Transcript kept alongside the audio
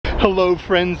Hello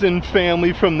friends and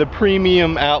family from the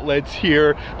premium outlets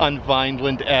here on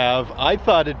Vineland Ave. I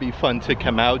thought it'd be fun to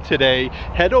come out today,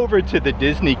 head over to the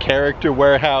Disney Character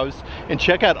Warehouse and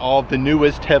check out all of the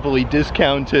newest heavily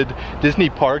discounted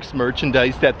Disney Parks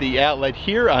merchandise that the outlet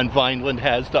here on Vineland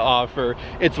has to offer.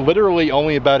 It's literally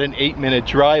only about an 8-minute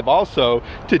drive also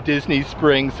to Disney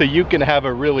Springs, so you can have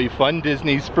a really fun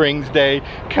Disney Springs day.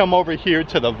 Come over here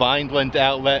to the Vineland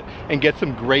outlet and get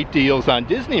some great deals on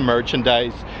Disney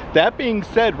merchandise. That being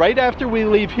said, right after we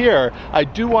leave here, I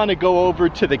do want to go over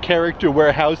to the Character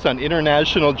Warehouse on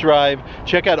International Drive,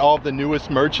 check out all the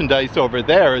newest merchandise over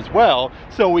there as well,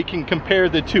 so we can compare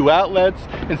the two outlets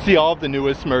and see all of the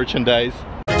newest merchandise.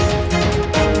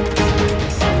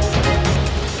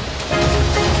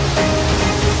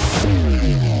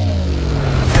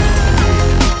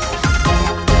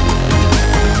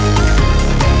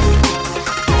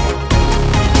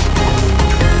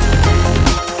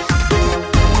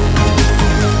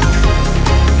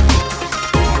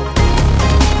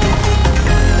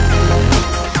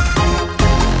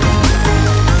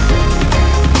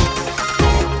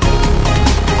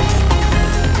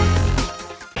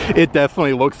 It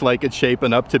definitely looks like it's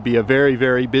shaping up to be a very,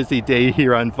 very busy day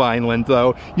here on Vineland,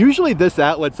 though. Usually this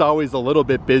outlet's always a little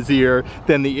bit busier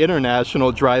than the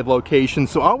International Drive location,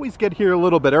 so always get here a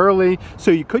little bit early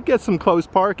so you could get some close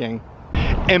parking.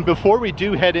 And before we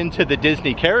do head into the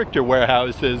Disney Character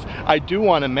Warehouses, I do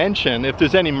want to mention, if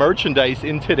there's any merchandise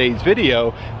in today's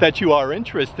video that you are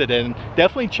interested in,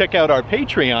 definitely check out our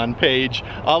Patreon page.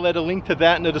 I'll add a link to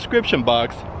that in the description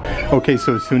box. Okay,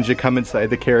 so as soon as you come inside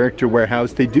the Character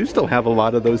Warehouse, they do still have a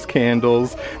lot of those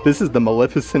candles. This is the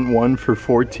Maleficent one for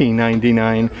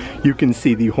 $14.99. You can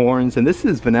see the horns, and this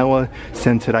is vanilla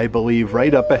scented, I believe.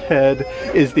 Right up ahead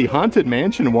is the Haunted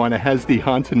Mansion one. It has the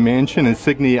Haunted Mansion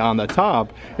insignia on the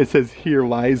top. It says, "Here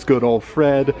lies good old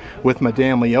Fred," with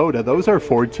Madame Leota. Those are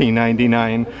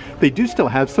 $14.99. They do still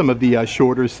have some of the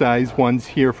shorter size ones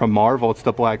here from Marvel. It's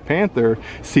the Black Panther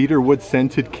cedarwood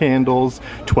scented candles,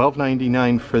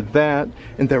 $12.99 for that.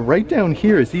 And then right down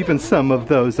here is even some of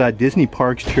those Disney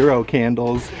Parks churro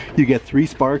candles. You get 3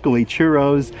 sparkly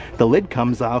churros. The lid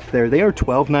comes off there. They are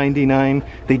 $12.99.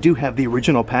 They do have the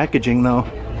original packaging though.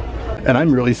 And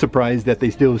I'm really surprised that they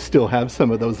still have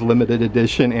some of those limited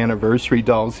edition anniversary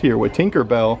dolls here with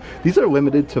Tinkerbell. These are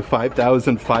limited to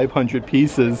 5,500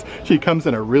 pieces. She comes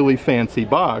in a really fancy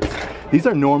box. These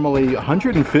are normally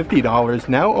 $150,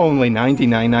 now only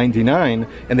 $99.99,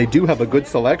 and they do have a good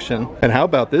selection. And how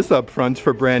about this up front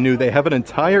for brand new? They have an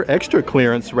entire extra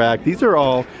clearance rack. These are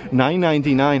all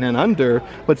 $9.99 and under.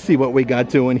 Let's see what we got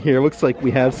doing here. Looks like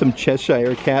we have some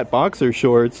Cheshire Cat boxer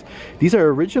shorts. These are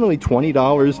originally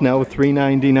 $20, now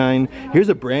 $3.99. Here's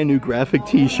a brand new graphic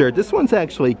t-shirt. This one's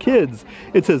actually kids.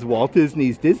 It says Walt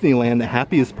Disney's Disneyland, the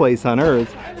happiest place on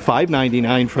earth.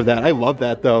 $5.99 for that. I love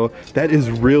that though. That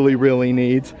is really, really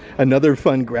neat. Another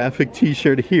fun graphic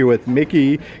t-shirt here with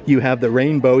Mickey. You have the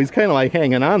rainbow. He's kind of like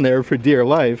hanging on there for dear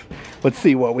life. Let's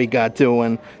see what we got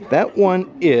doing. That one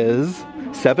is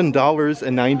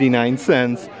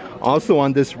 $7.99. Also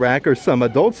on this rack are some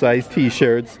adult-sized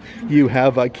t-shirts. You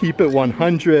have a Keep It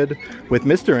 100 with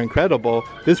Mr. Incredible.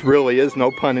 This really is,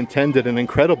 no pun intended, an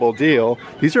incredible deal.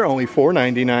 These are only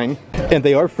 $4.99. And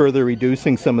they are further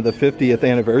reducing some of the 50th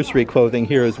anniversary clothing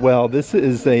here as well. This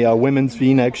is a women's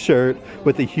V-neck shirt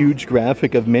with a huge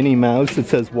graphic of Minnie Mouse. It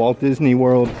says Walt Disney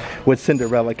World with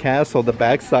Cinderella Castle. The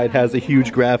backside has a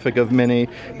huge graphic of Minnie.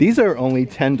 These are only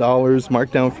 $10,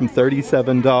 marked down from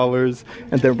 $37.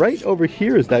 And then right over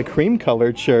here is that cream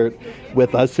colored shirt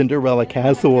with a Cinderella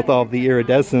Castle with all the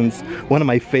iridescence. One of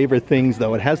my favorite things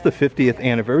though, it has the 50th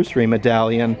anniversary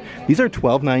medallion. These are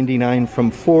 $12.99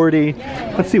 from $40.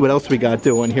 Let's see what else we got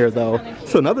doing here though.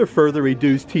 So another further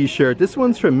reduced t-shirt. This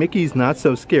one's from Mickey's Not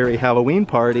So Scary Halloween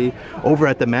Party over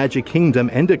at the Magic Kingdom,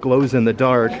 and it glows in the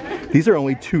dark. These are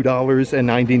only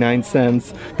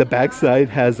 $2.99. The backside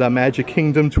has Magic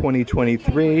Kingdom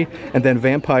 2023 and then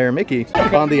Vampire Mickey.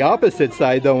 On the opposite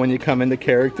side though, when you come in the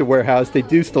Character Warehouse, they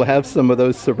do still have some of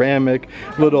those ceramic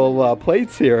little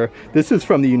plates here. This is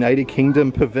from the United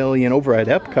Kingdom Pavilion over at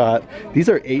Epcot. These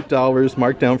are $8,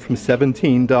 marked down from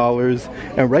 $17.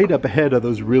 And right up ahead are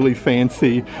those really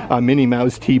fancy Minnie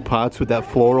Mouse teapots with that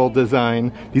floral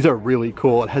design. These are really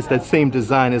cool. It has that same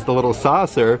design as the little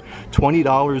saucer.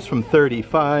 $20 from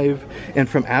 $35. And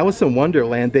from Alice in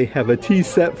Wonderland, they have a tea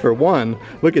set for $1.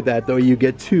 Look at that though. You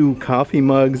get 2 coffee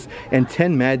mugs and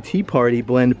 10 Mad Tea Party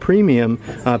Blend Premium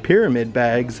pyramid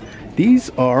bags. These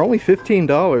are only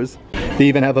 $15. They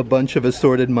even have a bunch of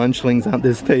assorted Munchlings on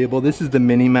this table. This is the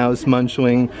Minnie Mouse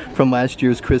Munchling from last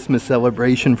year's Christmas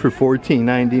celebration for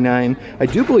 $14.99. I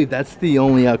do believe that's the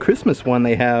only Christmas one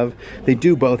they have. They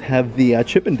do both have the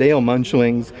Chip and Dale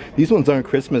Munchlings. These ones aren't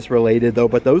Christmas related though,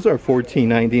 but those are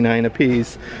 $14.99 a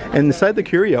piece. And inside the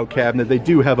curio cabinet, they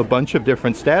do have a bunch of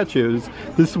different statues.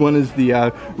 This one is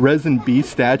the resin beast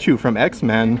statue from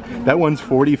X-Men. That one's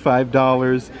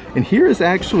 $45. And here is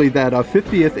actually that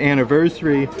 50th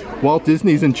anniversary Walt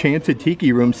Disney's Enchanted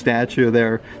Tiki Room statue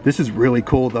there. This is really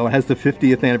cool though. It has the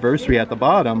 50th anniversary at the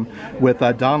bottom with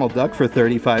Donald Duck for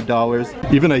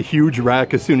 $35. Even a huge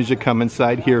rack as soon as you come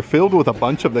inside here, filled with a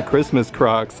bunch of the Christmas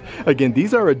Crocs. Again,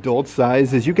 these are adult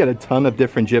sizes. You get a ton of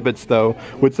different gibbets though,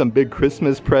 with some big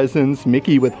Christmas presents,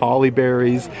 Mickey with holly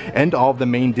berries, and all of the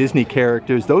main Disney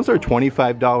characters. Those are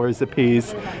 $25 a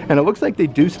piece. And it looks like they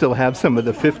do still have some of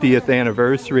the 50th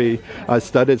anniversary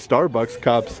studded Starbucks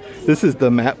cups. This is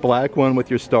the matte black one with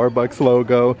your Starbucks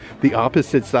logo. The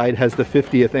opposite side has the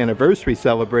 50th anniversary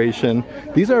celebration.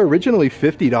 These are originally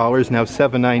 $50, now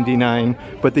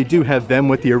 $7.99, but they do have them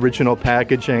with the original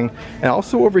packaging. And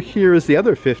also over here is the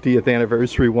other 50th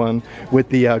anniversary one with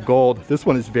the gold. This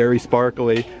one is very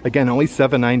sparkly. Again, only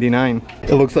 $7.99.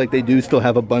 It looks like they do still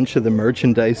have a bunch of the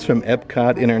merchandise from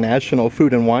Epcot International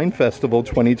Food and Wine Festival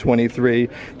 2023.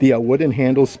 The wooden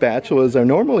handle spatulas are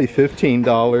normally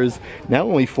 $15, now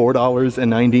only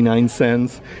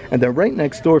 $4.99. And then right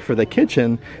next door for the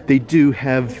kitchen, they do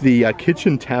have the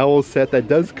kitchen towel set that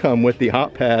does come with the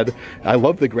hot pad. I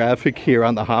love the graphic here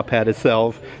on the hot pad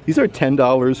itself. These are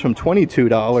 $10 from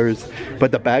 $22,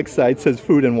 but the backside says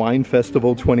Food and Wine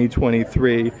Festival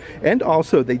 2023. And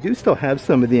also they do still have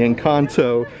some of the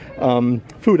Encanto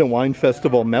Food and Wine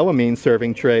Festival melamine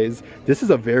serving trays. This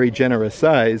is a very generous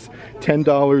size,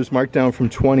 $10 marked down from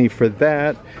 $20 for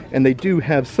that. And they do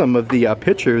have some of the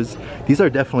pitchers. These are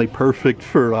definitely perfect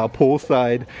for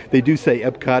poolside. They do say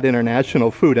Epcot International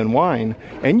Food and Wine,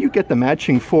 and you get the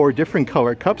matching 4 different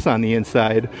color cups on the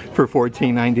inside for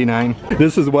 $14.99.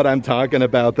 This is what I'm talking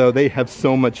about though. They have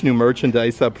so much new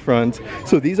merchandise up front.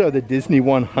 So these are the Disney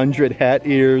 100 hat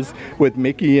ears with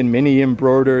Mickey and Minnie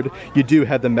embroidered. You do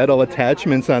have the metal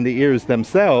attachments on the ears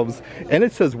themselves, and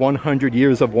it says 100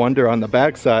 Years of Wonder on the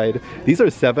backside. These are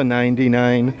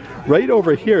 $7.99. Right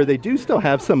over here, they do still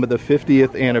have some of the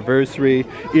 50th anniversary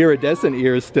iridescent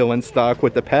ears still in stock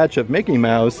with the patch of Mickey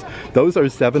Mouse. Those are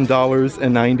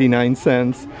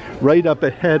 $7.99. Right up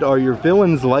ahead are your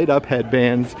Villains light up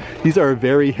headbands. These are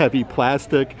very heavy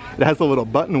plastic. It has a little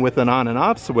button with an on and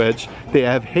off switch. They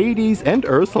have Hades and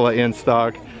Ursula in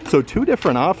stock. So 2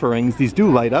 different offerings. These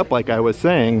do light up like I was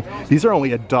saying. These are only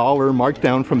 $1, marked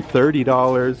down from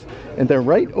 $30. And then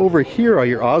right over here are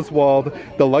your Oswald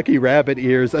the Lucky Rabbit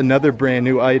ears, another brand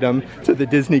new item to the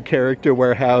Disney Character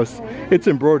Warehouse. It's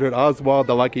embroidered Oswald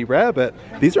the Lucky Rabbit.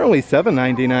 These are only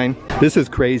 $7.99. This is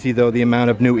crazy though, the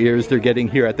amount of new ears they're getting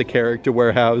here at the Character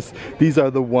Warehouse. These are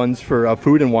the ones for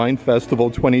Food and Wine Festival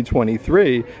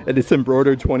 2023, and it's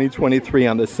embroidered 2023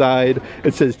 on the side.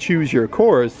 It says choose your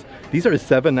course. These are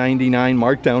 $7.99,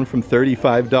 marked down from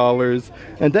 $35.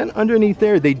 And then underneath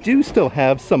there, they do still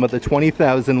have some of the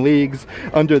 20,000 Leagues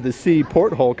Under the Sea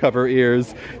porthole cover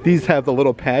ears. These have the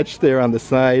little patch there on the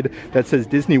side that says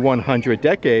Disney 100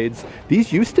 Decades.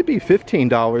 These used to be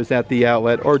 $15 at the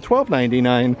outlet, or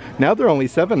 $12.99. Now they're only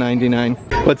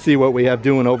 $7.99. Let's see what we have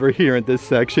doing over here in this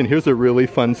section. Here's a really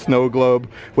fun snow globe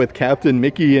with Captain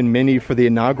Mickey and Minnie for the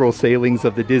inaugural sailings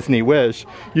of the Disney Wish.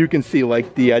 You can see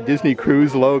like the Disney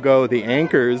Cruise logo, the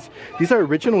anchors. These are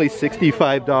originally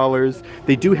 $65.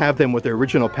 They do have them with their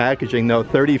original packaging though,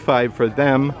 $35 for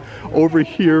them. Over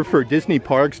here for Disney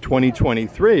Parks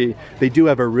 2023, they do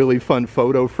have a really fun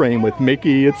photo frame with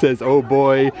Mickey. It says oh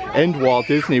boy, and Walt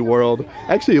Disney World.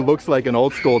 Actually it looks like an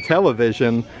old school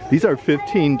television. These are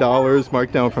 $15,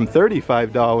 marked down from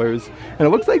 $35. And it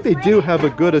looks like they do have a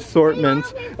good assortment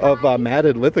of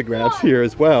matted lithographs here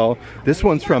as well. This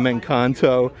one's from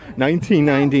Encanto,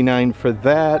 $19.99 for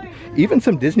that. Even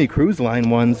some Disney Cruise Line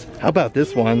ones. How about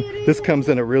this one? This comes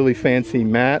in a really fancy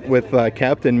mat with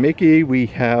Captain Mickey. We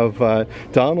have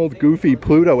Donald, Goofy,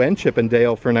 Pluto, and Chip and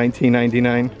Dale for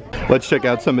 $19.99. Let's check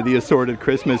out some of the assorted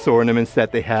Christmas ornaments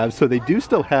that they have. So they do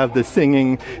still have the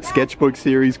Singing Sketchbook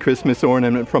Series Christmas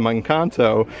ornament from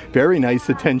Encanto. Very nice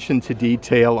attention to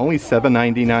detail, only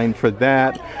 $7.99 for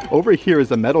that. Over here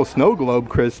is a metal snow globe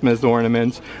Christmas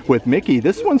ornament with Mickey.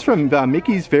 This one's from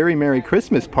Mickey's Very Merry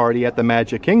Christmas Party at the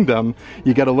Magic Kingdom.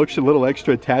 You got a little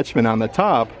extra attachment on the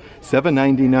top.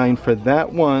 $7.99 for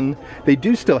that one. They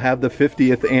do still have the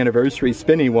 50th anniversary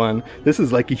spinny one. This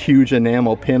is like a huge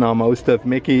enamel pin almost of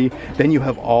Mickey. Then you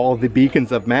have all the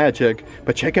beacons of magic,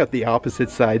 but check out the opposite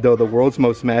side though, the world's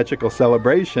most magical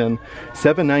celebration,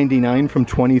 $7.99 from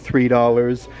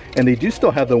 $23, and they do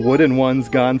still have the wooden ones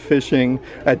gone fishing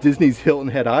at Disney's Hilton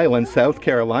Head Island, South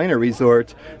Carolina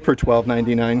resort for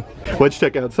 $12.99. Let's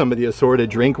check out some of the assorted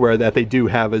drinkware that they do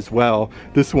have as well.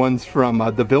 This one's from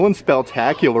the Villain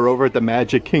Spectacular over at the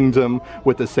Magic Kingdom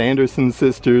with the Sanderson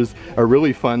sisters, a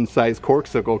really fun size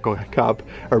corksicle cup,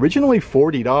 originally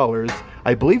 $40.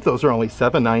 I believe those are only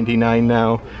 $7.99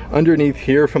 now. Underneath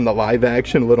here from the live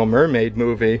action Little Mermaid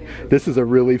movie, this is a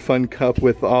really fun cup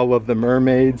with all of the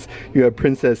mermaids. You have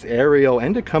Princess Ariel,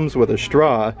 and it comes with a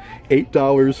straw,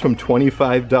 $8 from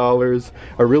 $25.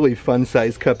 A really fun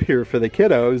size cup here for the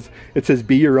kiddos. It says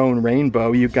be your own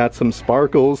rainbow. You've got some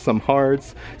sparkles, some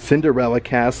hearts, Cinderella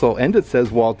Castle, and it says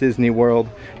Walt Disney World.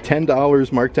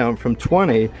 $10 marked down from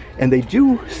 $20, and they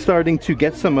do starting to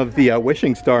get some of the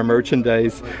Wishing Star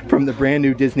merchandise from the brand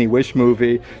new Disney Wish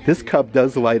movie. This cup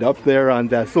does light up there on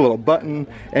that little button,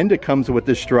 and it comes with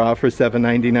the straw for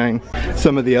 $7.99.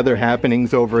 Some of the other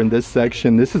happenings over in this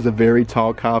section, this is a very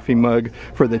tall coffee mug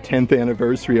for the 10th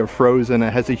anniversary of Frozen.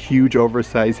 It has a huge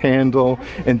oversized handle,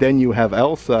 and then you have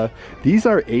Elsa. These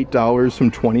are $8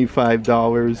 from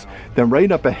 $25. Then right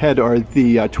up ahead are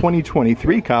the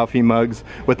 2023 coffee mugs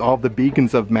with all the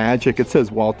beacons of magic. It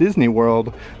says Walt Disney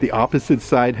World. The opposite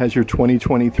side has your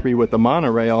 2023 with the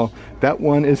monorail. That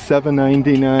one is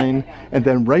 $7.99. And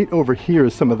then right over here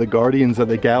is some of the Guardians of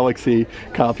the Galaxy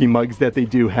coffee mugs that they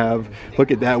do have. Look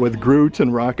at that with Groot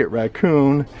and Rocket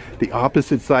Raccoon. The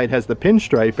opposite side has the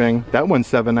pinstriping. That one's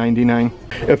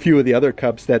 $7.99. A few of the other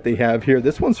cups that they have here.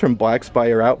 This one's from Black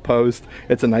Spire Outpost.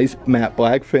 It's a nice matte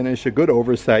black finish, a good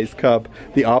oversized cup.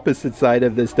 The opposite side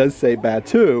of this does say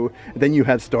Batu. Then you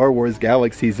have Star Wars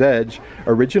Galaxy's Edge.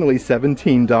 Originally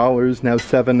 $17, now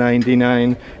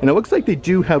 $7.99. And it looks like they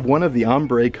do have one of the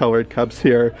ombre colored cups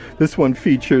here. This one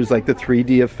features like the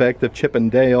 3D effect of Chip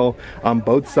and Dale on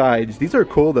both sides. These are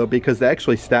cool though because they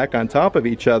actually stack on top of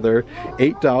each other.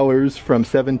 $8 from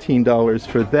 $17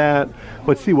 for that.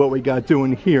 Let's see what we got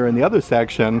doing here in the other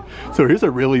section. So here's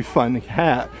a really fun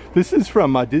hat. This is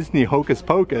from Disney Hocus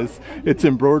Pocus. It's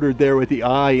embroidered there with the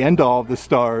eye and all of the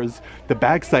stars. The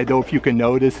backside though, if you can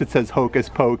notice, it says Hocus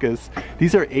Pocus.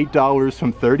 These are $8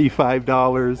 from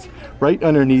 $35. Right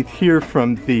underneath here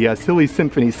from the Silly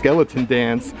Symphony Skeleton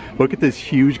Dance, look at this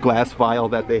huge glass vial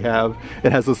that they have.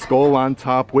 It has a skull on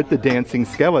top with the dancing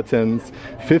skeletons.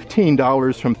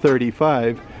 $15 from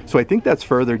 $35. So I think that's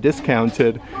further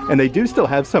discounted. And they do still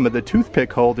have some of the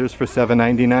toothpick holders for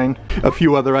 $7.99. A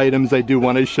few other items I do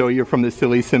want to show you from the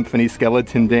Silly Symphony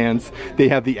Skeleton Dance. They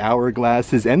have the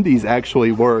hourglasses, and these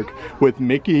actually work. With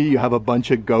Mickey, you have a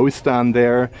bunch of ghosts on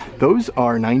there. Those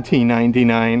are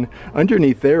 $19.99.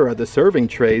 Underneath there are the serving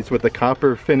trays with the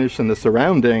copper finish and the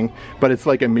surrounding, but it's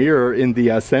like a mirror in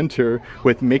the center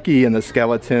with Mickey and the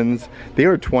skeletons. They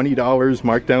are $20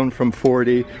 marked down from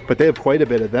 $40, but they have quite a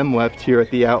bit of them left here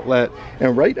at the outlet.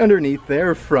 And right underneath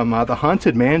there from the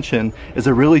Haunted Mansion is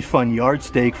a really fun yard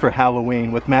steak for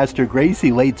Halloween with Master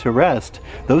Gracie laid to rest.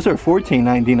 Those are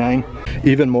 $14.99.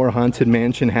 Even more Haunted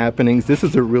Mansion happenings. This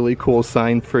is a really cool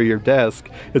sign for your desk.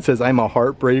 It says I'm a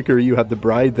heartbreaker. You have the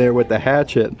bride there with the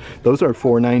hatchet. Those are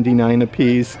 $4.99 a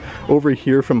piece. Over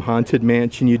here from Haunted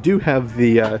Mansion you do have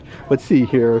the let's see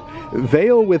here,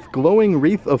 veil with glowing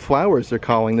wreath of flowers, they're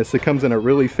calling this. It comes in a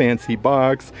really fancy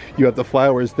box. You have the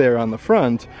flowers there on the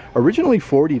front. Originally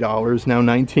 $40, now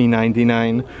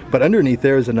 $19.99. But underneath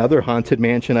there is another Haunted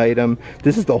Mansion item.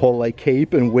 This is the whole like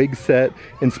cape and wig set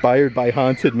inspired by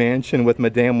Haunted Mansion with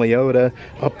Madame Leota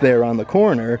up there on the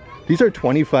corner. These are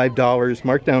 $25,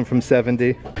 marked down from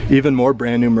 $70. Even more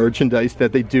brand new merchandise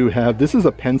that they do have. This is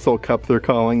a pencil cup, they're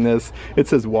calling this. It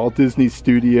says Walt Disney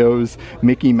Studios,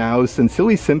 Mickey Mouse, and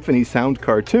Silly Symphony Sound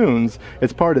Cartoons.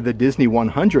 It's part of the Disney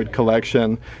 100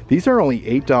 collection. These are only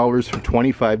 $8 from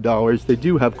 $25. They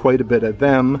do have quite a bit of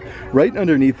them. Right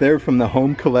underneath there from the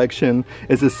home collection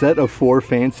is a set of 4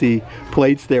 fancy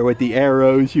plates there with the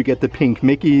arrows. You get the pink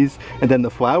Mickeys and then the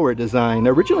flower design.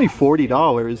 Originally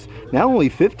 $40, now only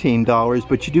 $15.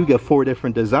 But you do get 4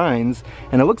 different designs,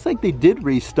 and it looks like they did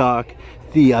restock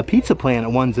the Pizza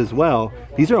Planet ones as well.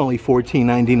 These are only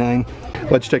 $14.99.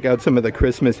 Let's check out some of the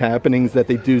Christmas happenings that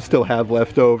they do still have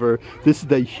left over. This is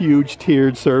the huge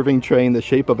tiered serving tray in the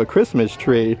shape of a Christmas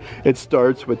tree. It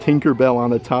starts with Tinkerbell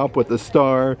on the top with the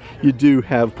star. You do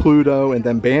have Pluto and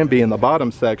then Bambi in the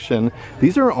bottom section.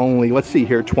 These are only, let's see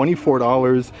here,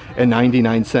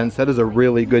 $24.99. That is a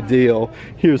really good deal.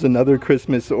 Here's another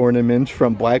Christmas ornament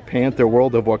from Black Panther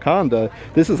World of Wakanda.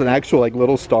 This is an actual like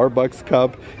little Starbucks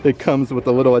cup. It comes with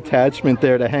a little attachment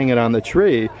there to hang it on the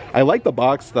tree. I like the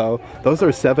box though. Those Those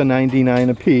are $7.99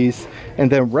 a piece. And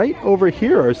then right over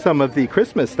here are some of the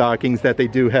Christmas stockings that they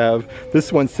do have.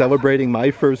 This one's celebrating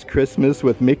my first Christmas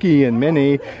with Mickey and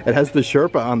Minnie. It has the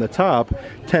Sherpa on the top,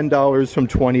 $10 from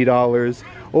 $20.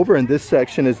 Over in this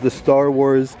section is the Star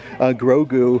Wars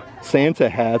Grogu Santa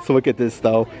hat. So look at this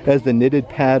though. It has the knitted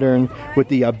pattern with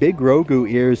the big Grogu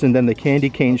ears and then the candy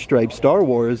cane striped Star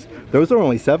Wars. Those are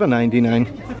only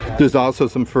 $7.99. There's also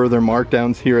some further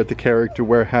markdowns here at the Character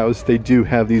Warehouse. They do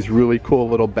have these really cool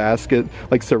little basket,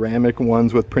 like ceramic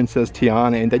ones with Princess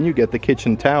Tiana, and then you get the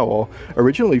kitchen towel.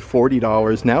 Originally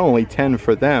 $40, now only $10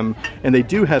 for them. And they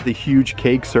do have the huge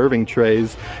cake serving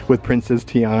trays with Princess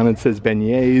Tiana. It says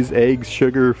beignets, eggs,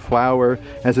 sugar, flour,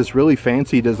 has this really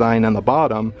fancy design on the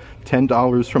bottom.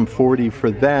 $10 from $40 for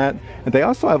that. And they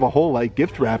also have a whole like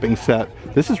gift wrapping set.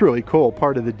 This is really cool,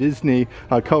 part of the Disney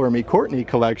Color Me Courtney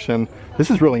collection.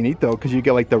 This is really neat though, because you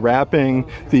get like the wrapping,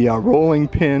 the rolling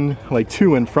pin, like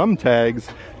to and from tags,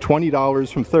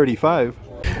 $20 from $35.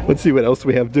 Let's see what else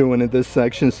we have doing in this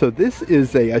section. So this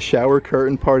is a shower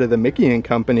curtain, part of the Mickey &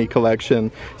 Company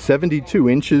collection, 72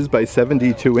 inches by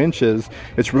 72 inches.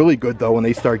 It's really good though when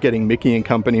they start getting Mickey &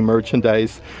 Company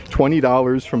merchandise.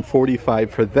 $20 from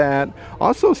 $45 for that.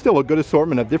 Also still a good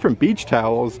assortment of different beach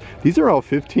towels. These are all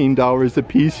 $15 a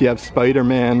piece. You have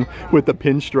Spider-Man with the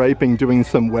pinstriping doing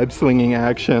some web slinging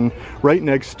action. Right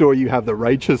next door you have the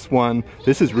Righteous one.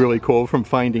 This is really cool from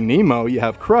Finding Nemo. You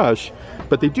have Crush.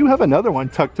 But they do have another one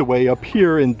tucked away up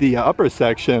here in the upper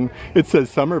section. It says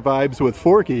Summer Vibes with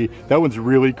Forky. That one's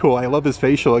really cool. I love his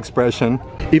facial expression.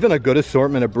 Even a good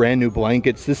assortment of brand new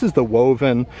blankets. This is the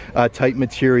woven type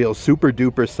material, super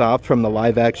duper soft from the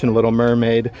live action Little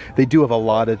Mermaid. They do have a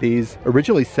lot of these.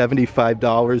 Originally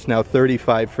 $75, now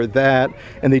 $35 for that.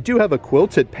 And they do have a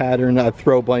quilted pattern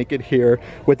throw blanket here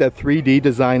with that 3D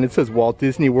design. It says Walt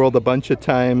Disney World a bunch of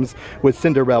times with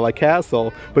Cinderella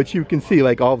Castle, but you can see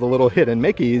like all the little hidden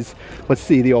Mickeys. Let's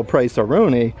see the old price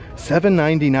Aroni,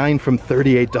 $7.99 from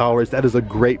 $38. That is a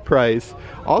great price.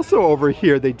 Also over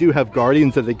here they do have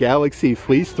Guardians of the Galaxy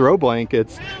fleece throw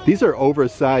blankets. These are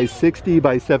oversized, 60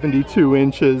 by 72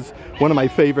 inches. One of my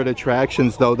favorite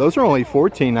attractions though. Those are only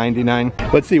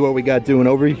 $14.99. Let's see what we got doing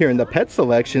over here in the pet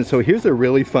selection. So here's a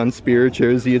really fun Spirit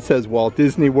jersey. It says Walt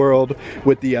Disney World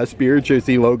with the Spirit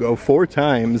jersey logo 4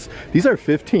 times. These are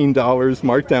 $15,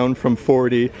 marked down from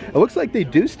 $40. It looks like they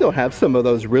do still have some of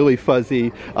those really fuzzy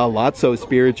Lotso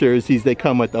Spirit jerseys. They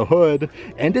come with the hood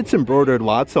and it's embroidered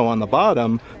Lotso on the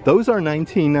bottom. Those are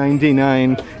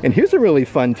 $19.99. And here's a really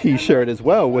fun t-shirt as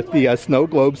well with the snow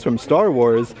globes from Star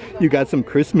Wars. You got some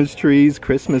Christmas trees,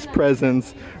 Christmas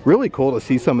presents. Really cool to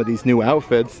see some of these new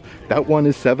outfits. That one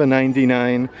is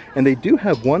 $7.99. And they do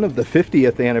have one of the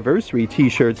 50th anniversary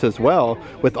t-shirts as well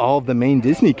with all of the main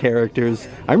Disney characters.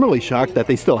 I'm really shocked that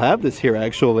they still have this here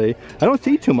actually. I don't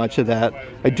see too much of that.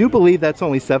 I do believe that's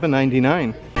only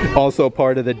 $7.99. Also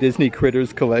part of the Disney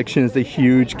Critters collection is the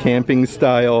huge camping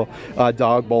style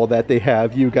dog bowl that they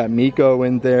have. You got Miko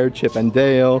in there, Chip and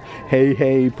Dale, Hey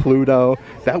Hey, Pluto.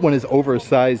 That one is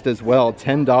oversized as well,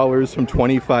 $10 from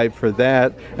 $25 for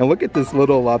that. And look at this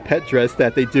little pet dress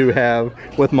that they do have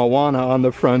with Moana on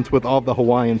the front with all the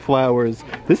Hawaiian flowers.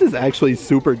 This is actually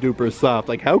super duper soft.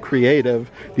 Like how creative.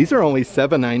 These are only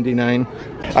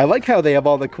 $7.99. I like how they have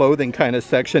all the clothing kind of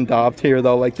sectioned off here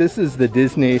though. Like this is the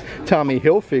Disney Tommy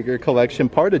Hilfiger collection,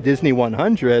 part of Disney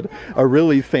 100. A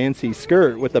really fancy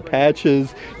skirt with the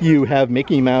patches. You have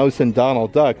Mickey Mouse and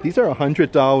Donald Duck. These are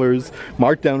 $100,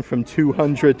 marked down from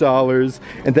 $200.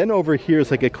 And then over here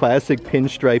is like a classic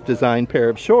pinstripe design pair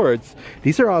of shorts.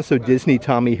 These are also Disney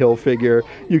Tommy Hilfiger.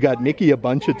 You got Mickey a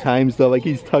bunch of times though, like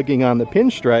he's tugging on the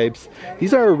pinstripes.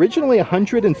 These are originally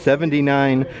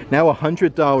 $179, now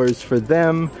 $100 for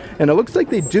them. And it looks like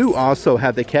they do also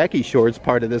have the khaki shorts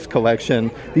part of this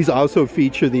collection. These also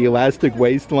feature the elastic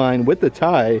waistline with the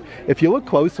tie. If you look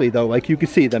closely though, like you can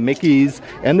see the Mickeys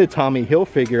and the Tommy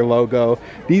Hilfiger logo.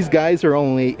 These guys are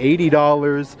only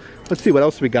 $80. Let's see what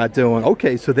else we got doing.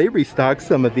 Okay, so they restocked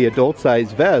some of the adult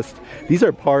size vests. These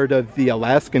are part of the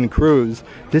Alaskan cruise.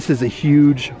 This is a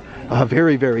huge,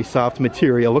 very, very soft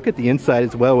material. Look at the inside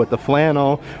as well with the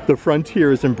flannel. The front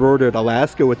here is embroidered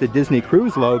Alaska with the Disney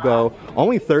Cruise logo.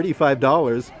 Only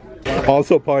 $35.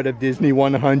 Also part of Disney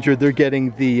 100, they're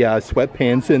getting the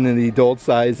sweatpants in the adult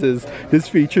sizes. This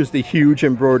features the huge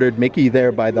embroidered Mickey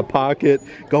there by the pocket.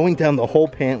 Going down the whole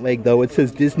pant leg though, it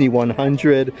says Disney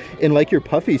 100 in like your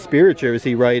puffy Spirit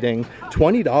jersey writing.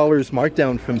 $20 marked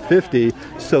down from $50.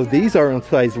 So these are in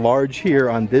size large here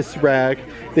on this rack.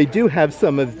 They do have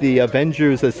some of the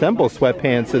Avengers Assemble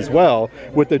sweatpants as well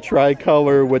with the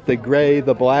tricolor, with the gray,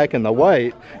 the black, and the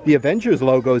white. The Avengers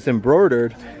logo is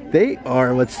embroidered. They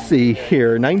are, let's see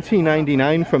here,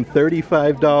 $19.99 from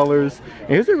 $35. And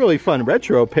here's a really fun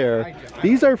retro pair.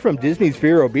 These are from Disney's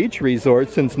Vero Beach Resort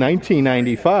since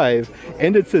 1995,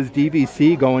 and it says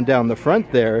DVC going down the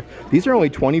front there. These are only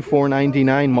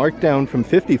 $24.99, marked down from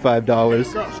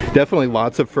 $55. Definitely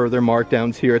lots of further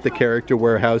markdowns here at the Character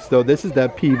Warehouse, though. This is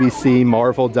that PVC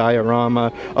Marvel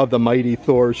diorama of the mighty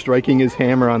Thor striking his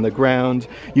hammer on the ground.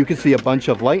 You can see a bunch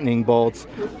of lightning bolts.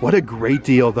 What a great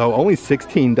deal, though. Only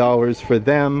 $16 for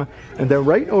them. And then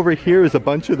right over here is a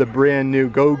bunch of the brand new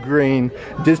Go Green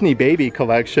Disney Baby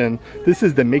collection. This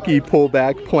is the Mickey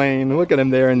pullback plane. Look at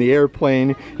him there in the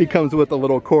airplane. He comes with a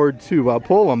little cord to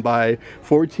pull him by.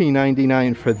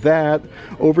 $14.99 for that.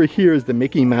 Over here is the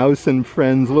Mickey Mouse and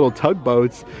Friends little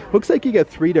tugboats. Looks like you get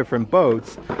 3 different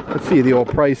boats. Let's see the old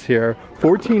price here.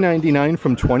 $14.99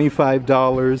 from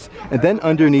 $25. And then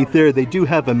underneath there, they do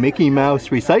have a Mickey Mouse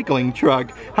recycling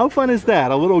truck. How fun is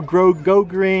that? A little Go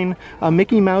Green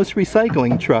Mickey Mouse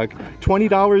recycling truck.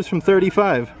 $20 from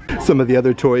 $35. Some of the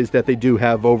other toys that they do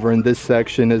have over in this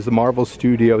section is the Marvel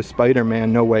Studios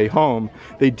Spider-Man No Way Home.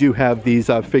 They do have these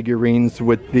figurines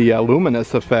with the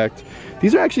luminous effect.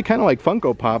 These are actually kind of like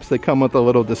Funko Pops. They come with a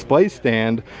little display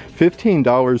stand.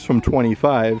 $15 from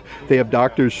 $25. They have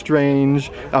Doctor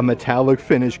Strange, a metallic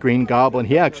finish Green Goblin.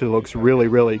 He actually looks really,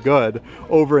 really good.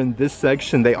 Over in this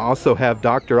section, they also have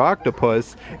Dr.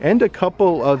 Octopus and a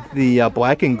couple of the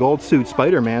black and gold suit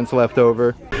Spider-Mans left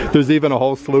over. There's even a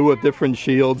whole slew of different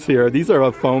shields here. These are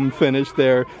a foam finish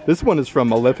there. This one is from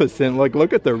Maleficent. Like,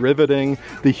 look at the riveting,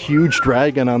 the huge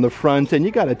dragon on the front, and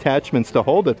you got attachments to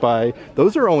hold it by.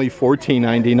 Those are only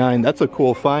 $14.99. That's a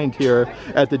cool find here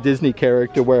at the Disney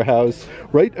Character Warehouse.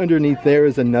 Right underneath there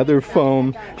is another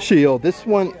foam shield. This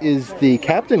one is the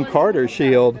Captain Carter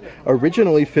shield.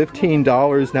 Originally $15,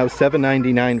 now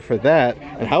 $7.99 for that.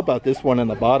 And how about this one in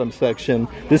the bottom section?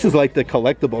 This is like the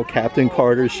collectible Captain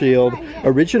Carter shield.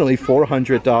 Originally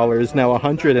 $400, now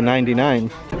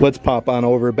 $199. Let's pop on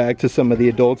over back to some of the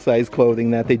adult size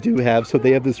clothing that they do have. So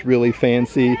they have this really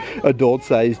fancy adult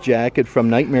size jacket from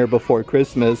Nightmare Before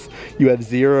Christmas. You have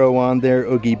Zero on there,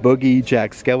 Oogie Boogie,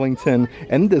 Jack Skellington,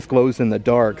 and this glows in the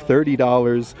dark.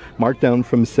 $30, marked down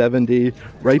from $70.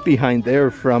 Right behind there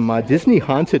from Disney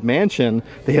Haunted Mansion,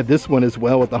 they have this one as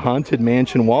well with the Haunted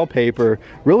Mansion wallpaper.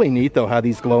 Really neat though how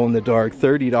these glow in the dark.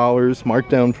 $30, marked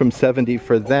down from $70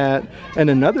 for that. And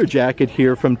another jacket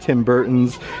here from Tim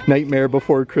Burton's Nightmare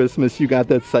Before Christmas. You got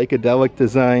that psychedelic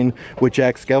design with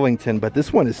Jack Skellington, but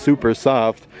this one is super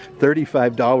soft.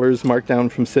 $35, marked down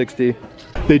from $60.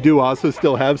 They do also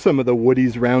still have some of the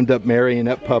Woody's Roundup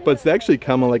marionette puppets. They actually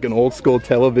come in like an old school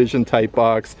television type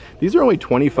box. These are only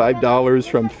 $25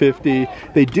 from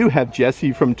 $50. They do have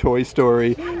Jessie from Toy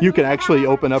Story. You can actually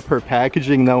open up her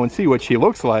packaging though and see what she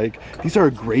looks like. These are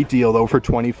a great deal though for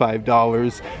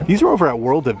 $25. These were over at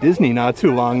World of Disney not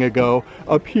too long ago.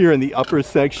 Up here in the upper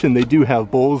section they do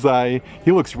have Bullseye.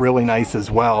 He looks really nice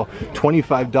as well.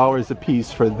 $25 a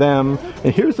piece for them.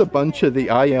 And here's a bunch of the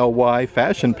ILY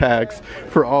fashion packs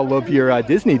for all of your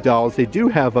Disney dolls. They do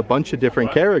have a bunch of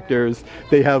different characters.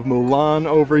 They have Mulan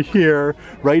over here.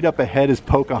 Right up ahead is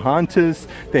Pocahontas.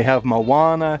 They have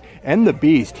Moana and the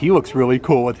Beast. He looks really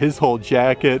cool with his whole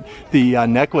jacket, the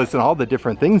necklace, and all the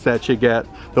different things that you get.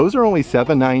 Those are only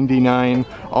 $7.99.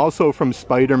 Also from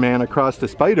Spider-Man Across the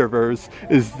Spider-Verse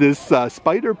is this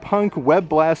Spider-Punk Web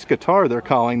Blast guitar, they're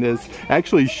calling this.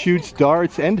 Actually shoots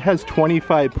darts and has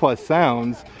 25 plus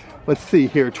sounds. Let's see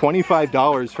here,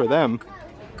 $25 for them.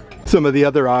 Some of the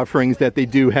other offerings that they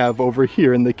do have over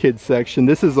here in the kids section.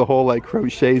 This is a whole like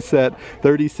crochet set,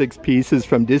 36 pieces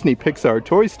from Disney Pixar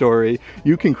Toy Story.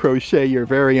 You can crochet your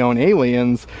very own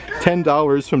aliens.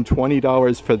 $10 from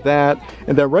 $20 for that.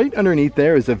 And then right underneath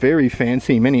there is a very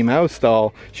fancy Minnie Mouse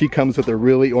doll. She comes with a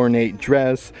really ornate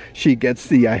dress. She gets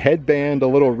the headband, a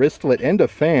little wristlet, and a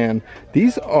fan.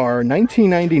 These are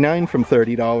 $19.99 from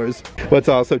 $30. Let's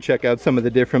also check out some of the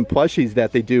different plushies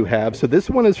that they do have. So this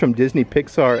one is from Disney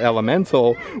Pixar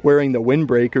Elemental, wearing the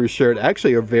Windbreaker shirt.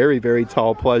 Actually a very, very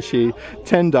tall plushie.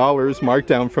 $10, marked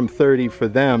down from $30 for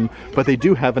them. But they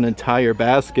do have an entire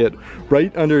basket.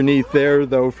 Right underneath there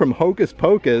though, from Hocus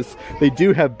Pocus, they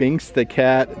do have Binks the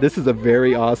cat. This is a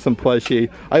very awesome plushie.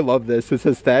 I love this. It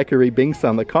says Thackeray Binks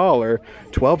on the collar.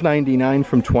 $12.99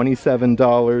 from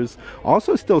 $27.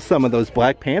 Also still some of those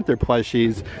Black Panther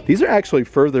plushies. These are actually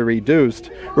further reduced.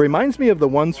 Reminds me of the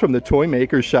ones from the Toy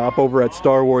Maker shop over at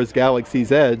Star Wars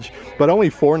Galaxy's Edge. Edge, but only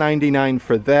 $4.99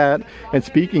 for that. And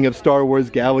speaking of Star Wars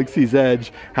Galaxy's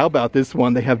Edge, how about this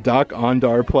one? They have Doc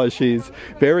Ondar plushies.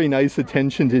 Very nice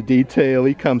attention to detail.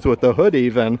 He comes with a hood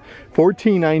even.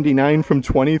 $14.99 from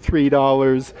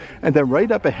 $23. And then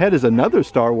right up ahead is another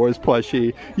Star Wars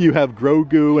plushie. You have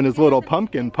Grogu and his little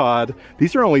pumpkin pod.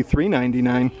 These are only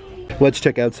 $3.99. Let's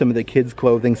check out some of the kids'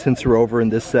 clothing since we're over in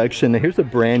this section. Here's a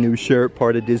brand new shirt,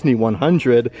 part of Disney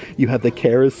 100. You have the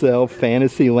Carousel,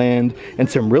 Fantasyland, and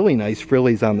some really nice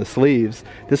frillies on the sleeves.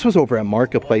 This was over at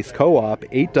Marketplace Co-op,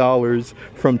 $8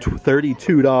 from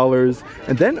 $32.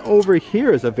 And then over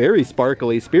here is a very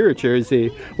sparkly Spirit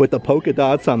jersey with the polka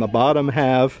dots on the bottom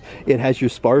half. It has your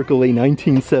sparkly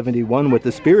 1971 with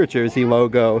the Spirit jersey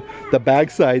logo. The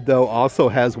backside, though, also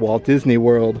has Walt Disney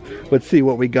World. Let's see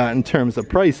what we got in terms of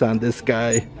price on this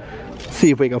guy.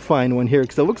 See if we can find one here,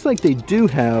 because it looks like they do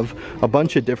have a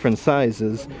bunch of different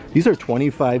sizes. These are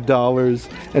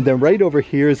 $25. And then right over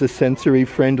here is a sensory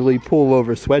friendly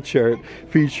pullover sweatshirt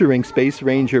featuring Space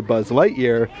Ranger Buzz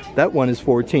Lightyear. That one is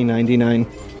 $14.99.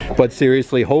 But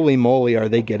seriously, holy moly, are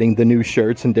they getting the new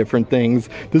shirts and different things.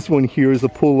 This one here is a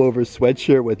pullover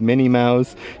sweatshirt with Minnie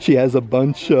Mouse. She has a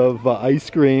bunch of ice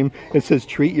cream. It says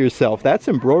treat yourself. That's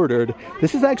embroidered.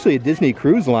 This is actually a Disney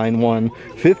Cruise Line one.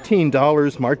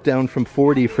 $15 marked down from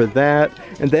 $40 for that.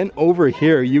 And then over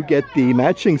here you get the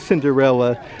matching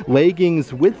Cinderella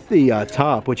leggings with the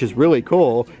top, which is really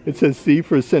cool. It says C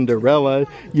for Cinderella.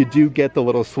 You do get the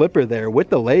little slipper there with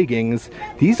the leggings.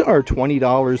 These are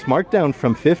 $20 marked down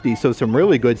from $50, so some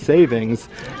really good savings.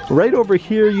 Right over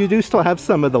here you do still have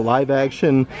some of the live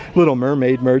action Little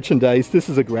Mermaid merchandise. This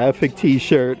is a graphic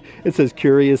t-shirt. It says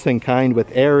Curious and Kind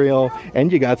with Ariel,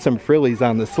 and you got some frillies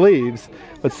on the sleeves.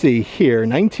 Let's see here,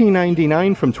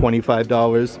 $19.99 from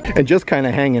 $25. And just kind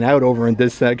of hanging out over in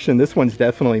this section, this one's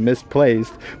definitely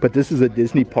misplaced, but this is a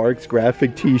Disney Parks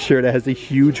graphic t-shirt. It has a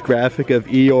huge graphic of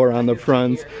Eeyore on the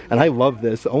front, and I love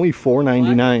this, only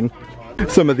 $4.99.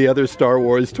 Some of the other Star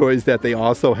Wars toys that they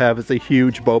also have is a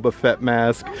huge Boba Fett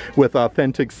mask with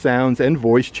authentic sounds and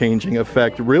voice changing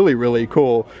effect. Really, really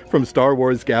cool, from Star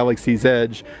Wars Galaxy's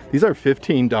Edge. These are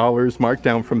 $15, marked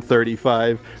down from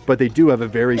 $35, but they do have a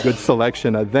very good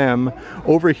selection of them.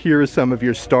 Over here is some of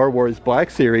your Star Wars Black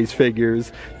Series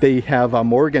figures. They have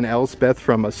Morgan Elsbeth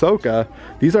from Ahsoka.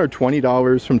 These are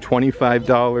 $20 from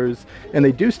 $25, and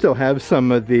they do still have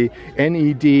some of the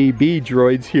NED-B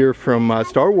droids here from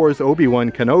Star Wars Obi-Wan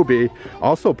Kenobi,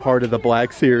 also part of the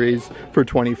Black Series, for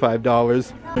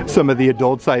 $25. Some of the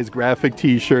adult-size graphic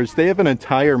t-shirts. They have an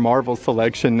entire Marvel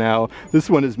selection now. This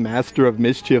one is Master of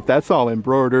Mischief. That's all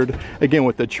embroidered, again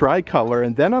with the tricolor.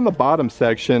 And then on the bottom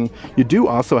section, you do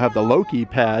also have the Loki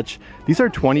patch. These are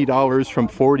 $20 from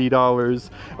 $40.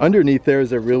 Underneath there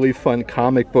is a really fun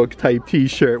comic book type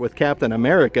t-shirt with Captain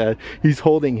America. He's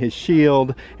holding his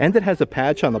shield, and it has a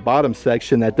patch on the bottom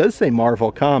section that does say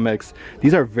Marvel Comics.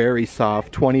 These are very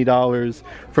soft, $20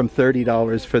 from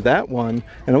 $30 for that one.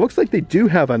 And it looks like they do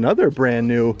have another brand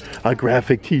new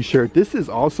graphic t-shirt. This is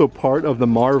also part of the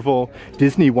Marvel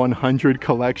Disney 100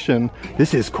 collection.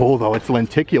 This is cool though, it's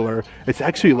lenticular. It's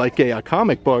actually like a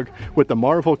comic book with the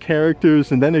Marvel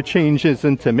characters, and then it changes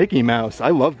into Mickey Mouse. I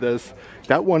love this.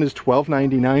 That one is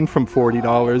 $12.99 from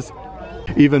 $40.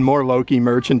 Even more Loki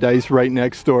merchandise right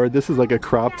next door. This is like a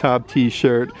crop top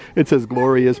t-shirt. It says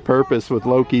Glorious Purpose with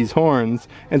Loki's horns.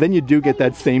 And then you do get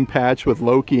that same patch with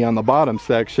Loki on the bottom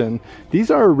section.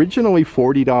 These are originally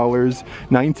 $40,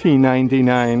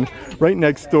 $19.99. Right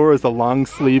next door is a long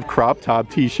sleeve crop top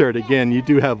t-shirt. Again, you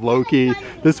do have Loki.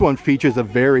 This one features a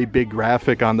very big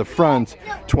graphic on the front.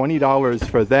 $20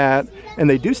 for that. And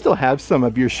they do still have some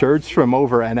of your shirts from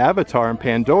over at Avatar and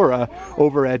Pandora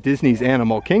over at Disney's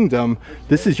Animal Kingdom.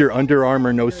 This is your Under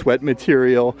Armour no sweat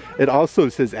material. It also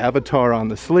says Avatar on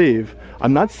the sleeve.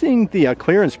 I'm not seeing the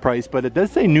clearance price, but it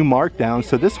does say new markdown,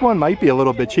 so this one might be a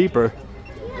little bit cheaper.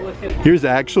 Here's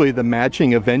actually the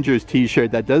matching Avengers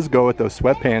t-shirt that does go with those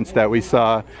sweatpants that we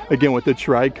saw. Again, with the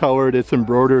tri-colored, it's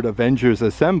embroidered Avengers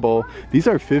Assemble. These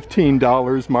are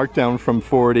 $15, marked down from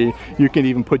 $40. You can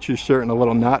even put your shirt in a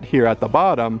little knot here at the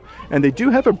bottom. And they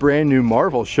do have a brand new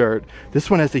Marvel shirt. This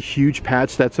one has a huge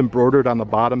patch that's embroidered on the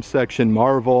bottom section,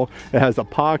 Marvel. It has a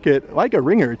pocket, like a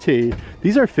ringer tee.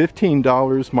 These are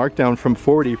 $15, marked down from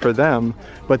 $40 for them.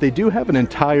 But they do have an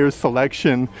entire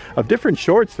selection of different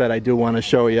shorts that I do want to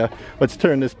show you. Let's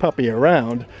turn this puppy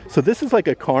around. So this is like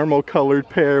a caramel colored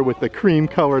pair with the cream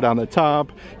colored on the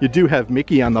top. You do have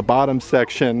Mickey on the bottom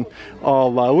section.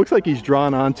 All looks like he's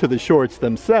drawn onto the shorts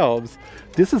themselves.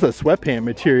 This is a sweatpant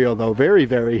material though, very,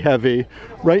 very heavy.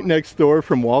 Right next door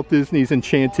from Walt Disney's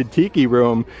Enchanted Tiki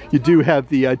Room, you do have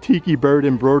the tiki bird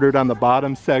embroidered on the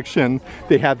bottom section.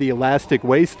 They have the elastic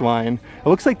waistline. It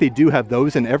looks like they do have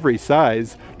those in every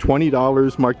size.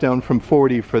 $20 marked down from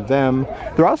 $40 for them.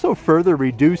 They're also further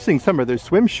reducing some of their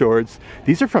swim shorts.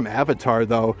 These are from Avatar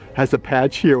though. Has a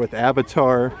patch here with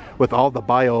Avatar with all the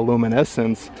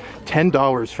bioluminescence.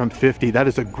 $10 from $50. That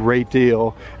is a great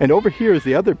deal. And over here is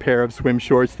the other pair of swim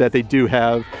shorts that they do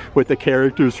have with the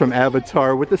characters from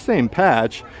Avatar with the same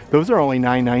patch. Those are only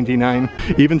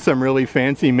 $9.99. Even some really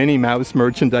fancy Minnie Mouse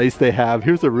merchandise they have.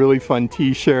 Here's a really fun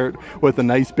t-shirt with a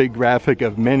nice big graphic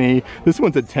of Minnie. This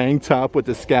one's a tank top with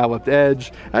the scalloped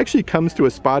edge. Actually comes to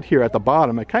a spot here at the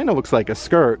bottom. It kind of looks like a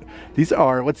skirt. These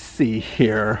are, let's see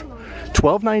here,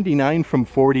 $12.99 from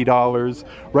 $40.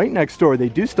 Right next door they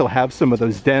do still have some of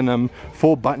those denim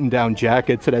full button-down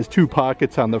jackets. It has 2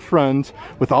 pockets on the front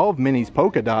with all of Minnie's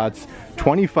polka dots.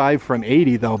 $25 from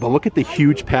 $80 though, but look at the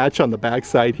huge patch on the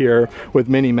backside here with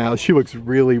Minnie Mouse. She looks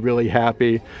really, really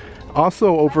happy.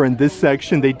 Also over in this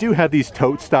section they do have these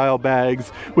tote style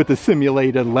bags with the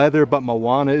simulated leather, but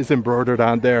Moana is embroidered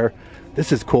on there.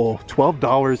 This is cool.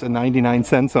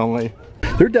 $12.99 only.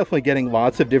 They're definitely getting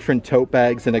lots of different tote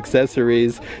bags and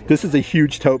accessories. This is a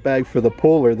huge tote bag for the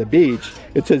pool or the beach.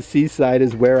 It says Seaside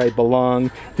is where I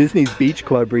belong. Disney's Beach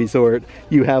Club Resort.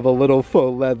 You have a little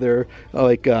faux leather,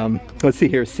 like, let's see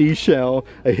here, seashell,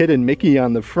 a hidden Mickey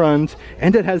on the front,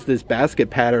 and it has this basket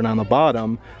pattern on the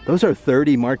bottom. Those are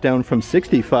 $30 marked down from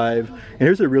 $65. And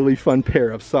here's a really fun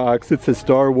pair of socks. It's a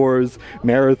Star Wars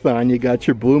marathon. You got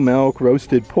your blue milk,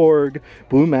 roasted pork,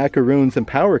 blue macaroons, and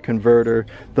power converter.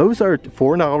 Those are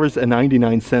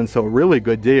 $4.99, so a really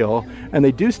good deal. And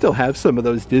they do still have some of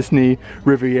those Disney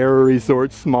Riviera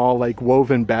Resort small, like,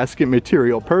 woven basket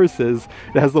material purses.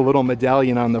 It has a little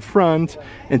medallion on the front,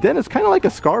 and then it's kind of like a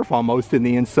scarf almost in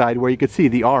the inside where you could see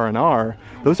the R&R.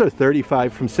 Those are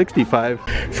 $35 from $65.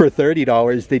 For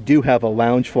 $30, they do have a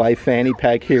Loungefly fanny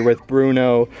pack here with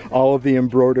Bruno, all of the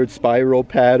embroidered spiral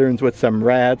patterns with some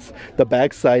rats. The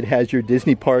backside has your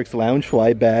Disney Parks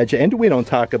Loungefly badge, and we don't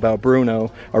talk about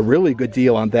Bruno. A really good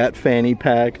deal on that fanny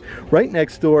pack. Right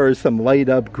next door is some light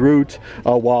up Groot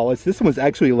wallets. This one's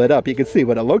actually lit up. You can see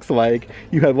what it looks like.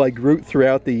 You have like Groot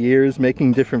throughout the years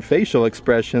making different facial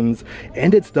expressions,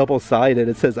 and it's double-sided.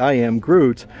 It says I am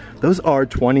Groot. Those are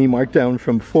 $20 marked down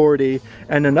from $40.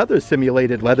 And another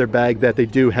simulated leather bag that they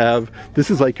do have.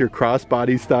 This is like your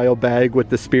crossbody style bag with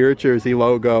the Spirit Jersey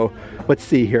logo. Let's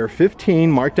see here, $15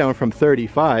 marked down from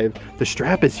 $35. The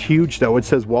strap is huge though. It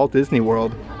says Walt Disney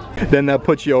World. Then that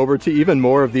puts you over to even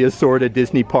more of the assorted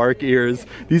Disney Park ears.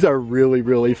 These are really,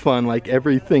 really fun. Like,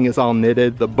 everything is all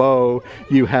knitted. The bow,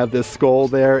 you have this skull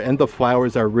there, and the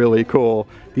flowers are really cool.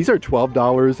 These are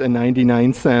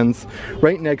 $12.99.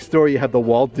 Right next door you have the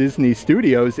Walt Disney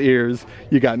Studios ears.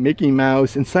 You got Mickey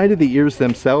Mouse. Inside of the ears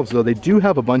themselves though, they do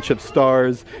have a bunch of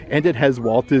stars, and it has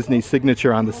Walt Disney's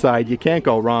signature on the side. You can't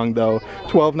go wrong though.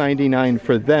 $12.99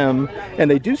 for them. And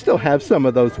they do still have some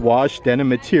of those wash denim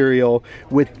material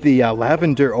with the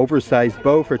lavender oversized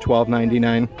bow for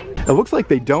 $12.99. It looks like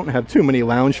they don't have too many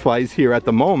Loungeflies here at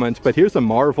the moment, but here's a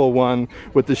Marvel one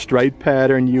with the stripe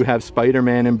pattern. You have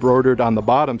Spider-Man embroidered on the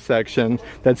bottom section.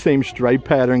 That same stripe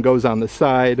pattern goes on the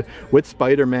side with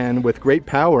Spider-Man with great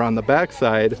power on the back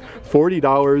side.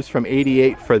 $40 from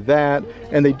 $88 for that.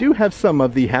 And they do have some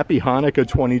of the Happy Hanukkah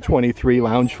 2023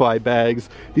 Loungefly bags.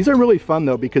 These are really fun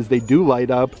though because they do light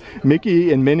up.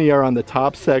 Mickey and Minnie are on the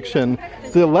top section.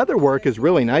 The leather work is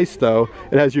really nice though.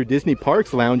 It has your Disney Parks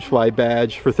Loungefly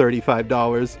badge for $35.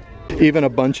 Even a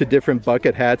bunch of different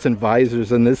bucket hats and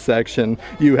visors in this section.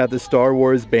 You have the Star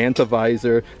Wars Bantha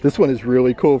visor. This one is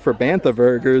really cool for Bantha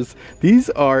burgers. These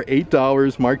are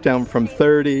 $8 marked down from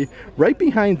 $30. Right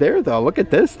behind there though, look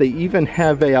at this. They even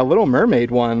have a Little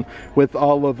Mermaid one with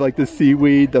all of like the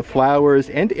seaweed, the flowers,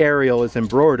 and Ariel is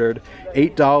embroidered.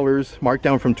 $8 marked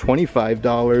down from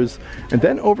 $25. And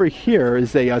then over here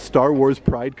is a Star Wars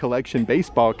Pride Collection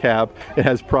baseball cap. It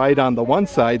has Pride on the one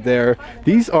side there.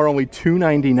 These are only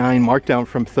 $2.99 marked down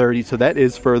from $30, so that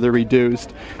is further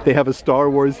reduced. They have a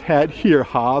Star Wars hat here,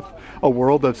 Hoth, A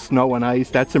World of Snow and Ice.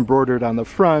 That's embroidered on the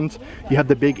front. You have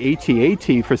the big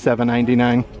AT-AT for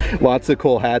 $7.99. Lots of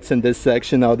cool hats in this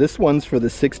section. Now this one's for the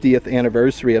 60th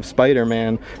anniversary of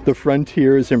Spider-Man. The front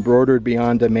here is embroidered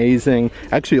beyond amazing.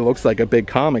 Actually, it looks like a big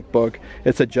comic book.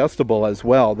 It's adjustable as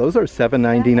well. Those are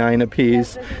 $7.99 a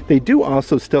piece. They do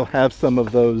also still have some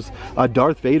of those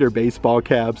Darth Vader baseball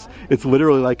caps. It's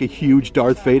literally like a huge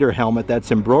Darth Vader helmet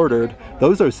that's embroidered.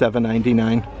 Those are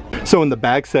 $7.99. So in the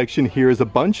back section here is a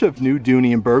bunch of new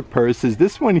Dooney and Burke purses.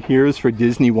 This one here is for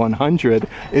Disney 100.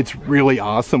 It's really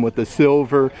awesome with the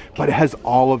silver, but it has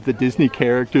all of the Disney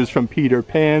characters from Peter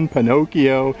Pan,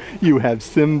 Pinocchio, you have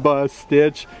Simba,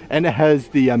 Stitch, and it has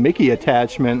the Mickey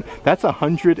attachment. That's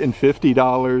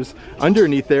 $150.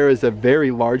 Underneath there is a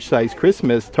very large size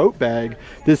Christmas tote bag.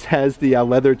 This has the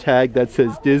leather tag that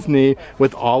says Disney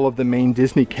with all of the main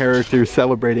Disney characters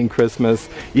celebrating Christmas.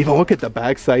 Even look at the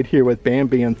back side here with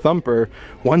Bambi and Thumper,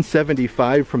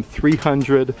 $175 from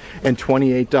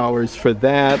 $328 for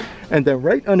that. And then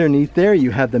right underneath there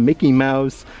you have the Mickey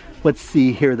Mouse. Let's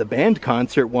see here, the band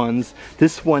concert ones.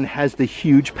 This one has the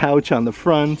huge pouch on the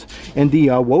front and the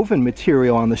woven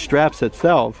material on the straps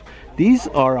itself. These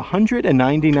are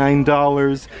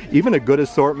 $199, even a good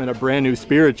assortment of brand new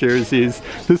Spirit jerseys.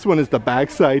 This one is the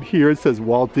backside here. It says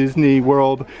Walt Disney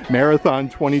World Marathon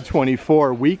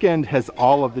 2024. Weekend has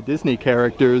all of the Disney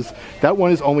characters. That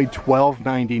one is only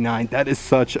 $12.99. That is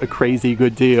such a crazy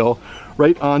good deal.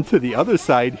 Right on to the other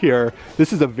side here,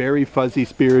 this is a very fuzzy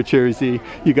Spirit jersey.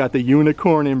 You got the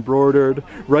unicorn embroidered.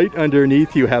 Right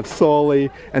underneath you have Sully,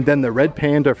 and then the red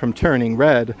panda from Turning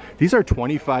Red. These are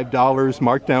 $25,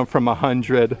 marked down from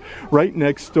 $100. Right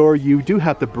next door you do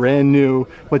have the brand new,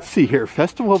 let's see here,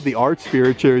 Festival of the Arts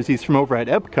Spirit jerseys from over at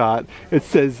Epcot. It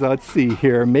says, let's see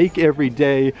here, make every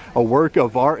day a work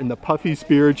of art in the puffy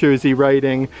Spirit jersey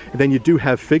writing. And then you do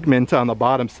have Figment on the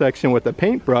bottom section with the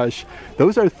paintbrush.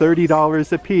 Those are $30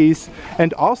 a piece.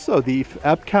 And also the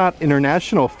Epcot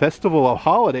International Festival of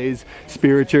Holidays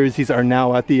Spirit jerseys are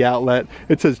now at the outlet.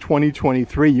 It says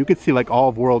 2023. You could see like all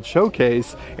of World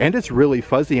Showcase, and it's really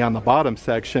fuzzy on the bottom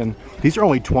section. These are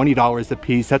only $20 a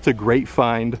piece. That's a great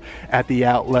find at the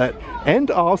outlet.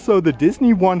 And also the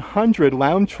Disney 100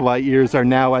 Loungefly ears are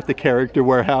now at the Character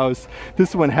Warehouse.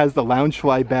 This one has the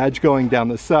Loungefly badge going down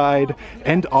the side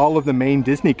and all of the main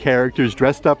Disney characters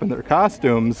dressed up in their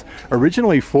costumes.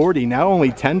 Originally $40, now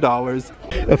only $10.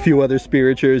 A few other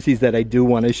Spirit jerseys that I do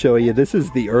want to show you. This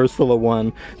is the Ursula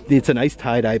one. It's a nice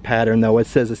tie-dye pattern though. It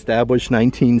says established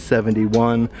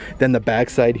 1971. Then the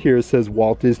backside here says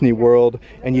Walt Disney World,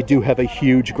 and you do have a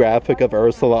huge graphic of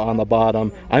Ursula on the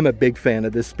bottom. I'm a big fan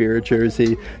of this Spirit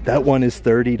jersey. That one is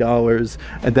 $30.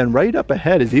 And then right up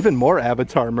ahead is even more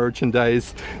Avatar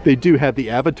merchandise. They do have the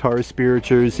Avatar Spirit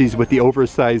jerseys with the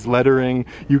oversized lettering.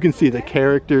 You can see the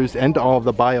characters and all of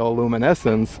the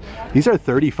bioluminescence. These are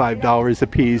 $35 a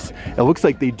piece. It looks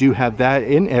like they do have that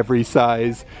in every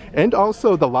size. And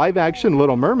also the live action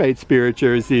Little Mermaid Spirit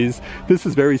jerseys. This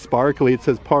is very sparkly. It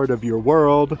says part of your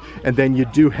world. And then you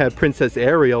do have Princess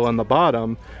Ariel on the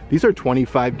bottom. These are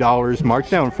 $25,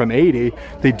 marked down from $80.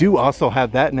 They do also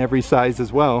have that in every size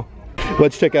as well.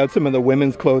 Let's check out some of the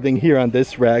women's clothing here on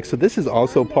this rack. So this is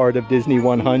also part of Disney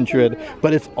 100,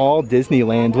 but it's all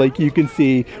Disneyland. Like you can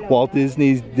see Walt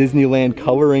Disney's Disneyland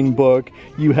coloring book.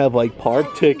 You have like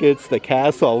park tickets, the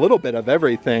castle, a little bit of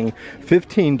everything.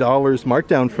 $15, marked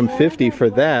down from $50 for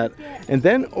that. And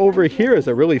then over here is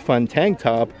a really fun tank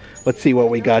top. Let's see what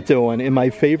we got doing. In my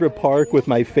favorite park with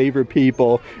my favorite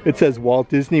people, it says Walt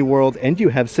Disney World, and you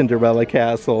have Cinderella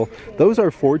Castle. Those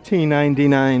are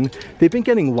 $14.99. They've been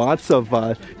getting lots of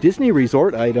Disney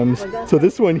resort items. So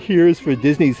this one here is for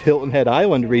Disney's Hilton Head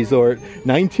Island Resort,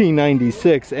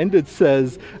 $19.96, and it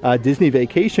says Disney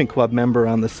Vacation Club member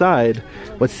on the side.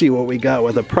 Let's see what we got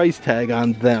with a price tag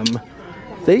on them.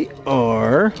 They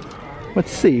are,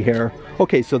 let's see here.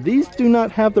 Okay, so these do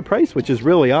not have the price, which is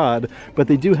really odd, but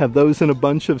they do have those in a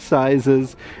bunch of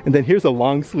sizes. And then here's a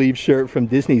long sleeve shirt from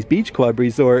Disney's Beach Club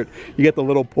Resort. You get the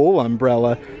little pool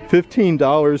umbrella,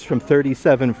 $15 from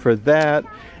 $37 for that.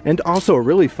 And also a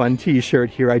really fun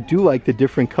t-shirt here. I do like the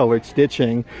different colored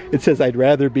stitching. It says I'd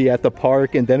rather be at the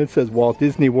park, and then it says Walt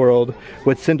Disney World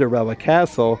with Cinderella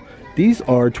Castle. These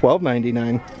are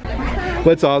 $12.99.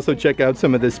 Let's also check out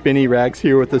some of the spinny racks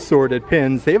here with assorted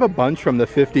pins. They have a bunch from the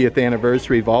 50th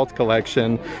anniversary vault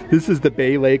collection. This is the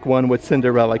Bay Lake one with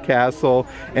Cinderella Castle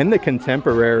and the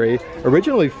Contemporary.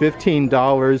 Originally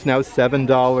 $15, now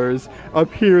 $7.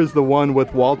 Up here is the one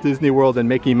with Walt Disney World and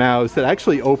Mickey Mouse. It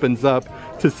actually opens up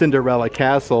to Cinderella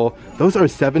Castle. Those are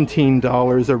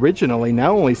 $17 originally,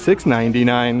 now only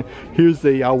 $6.99. Here's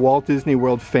the Walt Disney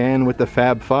World fan with the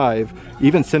Fab Five.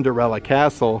 Even Cinderella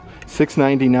Castle,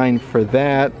 $6.99 for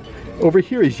that. Over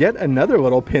here is yet another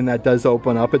little pin that does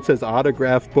open up. It says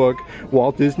autograph book,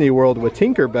 Walt Disney World with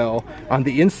Tinkerbell. On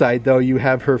the inside though, you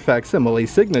have her facsimile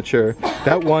signature.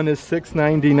 That one is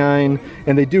 $6.99,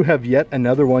 and they do have yet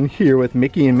another one here with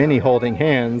Mickey and Minnie holding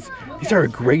hands. These are a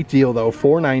great deal though,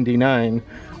 $4.99.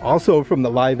 Also from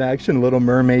the live action Little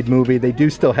Mermaid movie, they do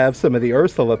still have some of the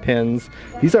Ursula pins.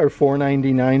 These are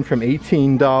 $4.99 from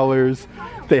 $18.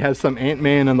 They have some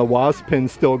Ant-Man and the Wasp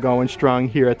pins still going strong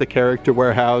here at the Character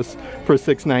Warehouse for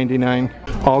 $6.99.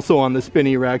 Also on the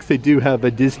spinny racks, they do have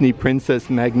a Disney Princess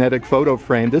magnetic photo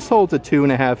frame. This holds a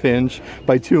 2.5 inch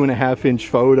by 2.5 inch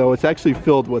photo. It's actually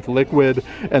filled with liquid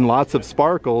and lots of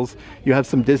sparkles. You have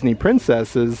some Disney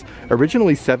princesses,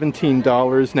 originally $17,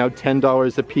 now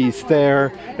 $10 a piece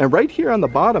there. And right here on the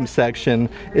bottom section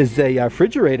is a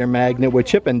refrigerator magnet with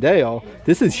Chip and Dale.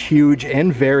 This is huge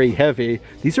and very heavy.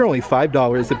 These are only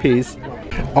 $5 a piece.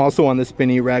 Also on the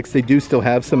spinny racks, they do still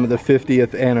have some of the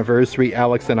 50th anniversary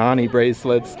Alex and Ani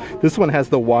bracelets. This one has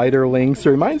the wider links.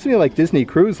 It reminds me of like Disney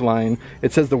Cruise Line.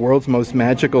 It says the world's most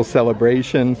magical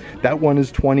celebration. That one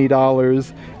is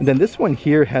 $20. And then this one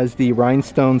here has the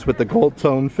rhinestones with the gold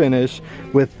tone finish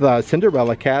with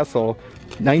Cinderella Castle.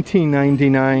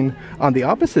 $19.99. On the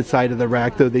opposite side of the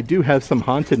rack though, they do have some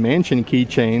Haunted Mansion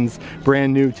keychains,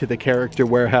 brand new to the Character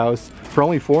Warehouse for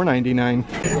only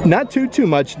 $4.99. Not too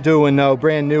much doing though,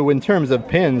 brand new in terms of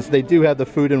pins. They do have the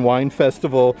Food and Wine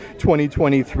Festival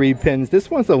 2023 pins.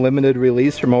 This one's a limited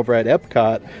release from over at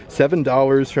Epcot,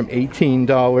 $7 from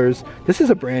 $18. This is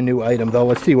a brand new item though.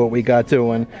 Let's see what we got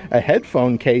doing. A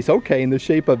headphone case, okay, in the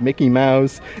shape of Mickey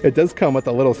Mouse. It does come with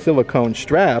a little silicone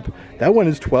strap. That one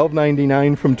is $12.99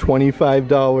 from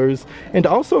 $25. And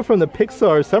also from the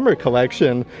Pixar Summer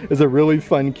Collection is a really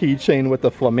fun keychain with the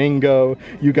flamingo.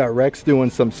 You got Rex doing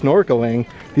some snorkeling.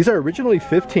 These are originally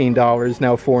 $15,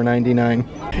 now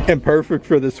 $4.99. And perfect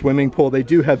for the swimming pool, they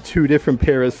do have two different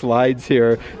pair of slides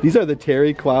here. These are the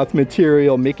terry cloth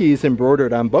material. Mickey's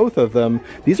embroidered on both of them.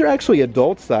 These are actually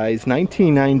adult size,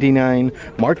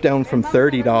 $19.99, marked down from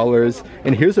 $30.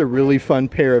 And here's a really fun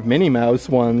pair of Minnie Mouse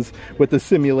ones with the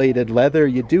simulated leather.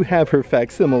 You do have her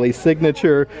facsimile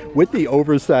signature with the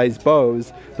oversized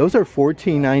bows. Those are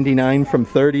 $14.99 from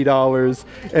 $30.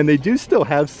 And they do still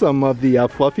have some of the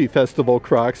Fluffy Festival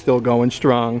Crocs still going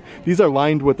strong. These are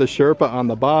lined with the Sherpa on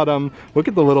the bottom. Look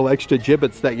at the little extra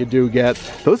gibbets that you do get.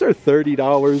 Those are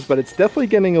 $30, but it's definitely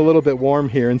getting a little bit warm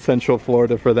here in Central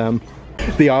Florida for them.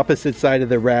 The opposite side of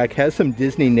the rack has some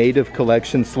Disney Native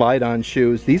Collection slide-on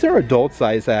shoes. These are adult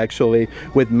size actually.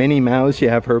 With Minnie Mouse, you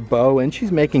have her bow, and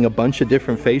she's making a bunch of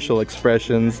different facial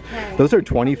expressions. Those are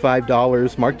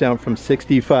 $25, marked down from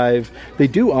 $65. They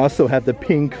do also have the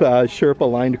pink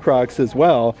Sherpa-lined Crocs as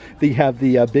well. They have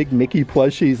the big Mickey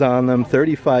plushies on them,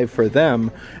 $35 for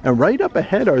them. And right up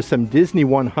ahead are some Disney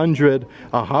 100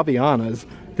 Havianas.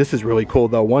 This is really cool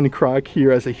though. One Croc here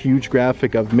has a huge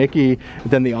graphic of Mickey,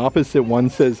 then the opposite one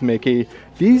says Mickey.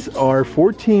 These are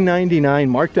 $14.99,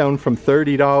 marked down from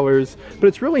 $30, but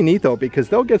it's really neat though because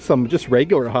they'll get some just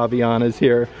regular Havianas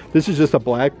here. This is just a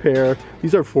black pair.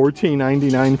 These are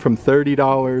 $14.99 from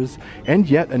 $30, and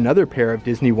yet another pair of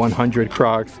Disney 100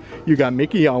 Crocs. You got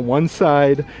Mickey on one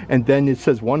side, and then it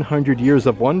says 100 Years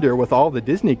of Wonder with all the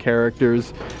Disney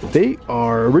characters. They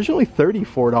are originally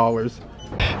 $34.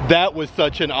 That was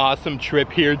such an awesome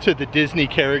trip here to the Disney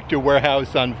Character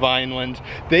Warehouse on Vineland.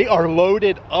 They are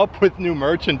loaded up with new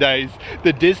merchandise.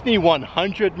 The Disney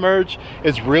 100 merch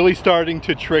is really starting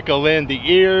to trickle in. The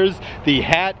ears, the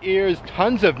hat ears,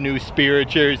 tons of new Spirit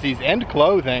jerseys and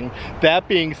clothing. That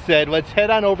being said, let's head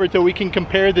on over so we can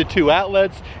compare the two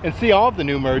outlets and see all of the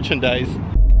new merchandise.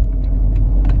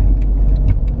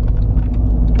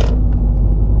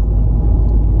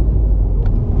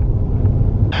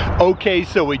 Okay,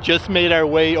 so we just made our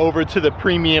way over to the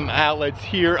premium outlets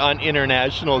here on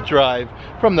International Drive.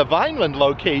 From the Vineland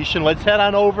location, let's head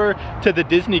on over to the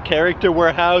Disney Character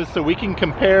Warehouse so we can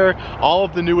compare all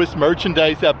of the newest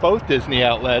merchandise at both Disney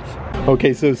outlets.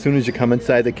 Okay, so as soon as you come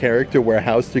inside the Character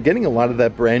Warehouse, you're getting a lot of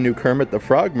that brand new Kermit the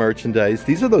Frog merchandise.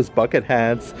 These are those bucket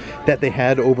hats that they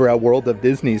had over at World of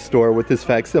Disney store with this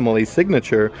facsimile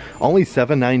signature. Only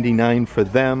 $7.99 for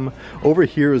them. Over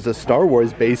here is a Star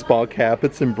Wars baseball cap.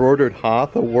 It's embroidered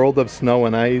Hoth, A World of Snow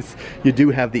and Ice. You do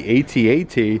have the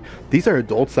AT-AT. These are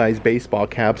adult-sized baseball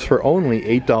caps for only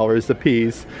 $8 a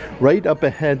piece. Right up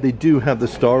ahead, they do have the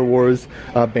Star Wars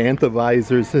Bantha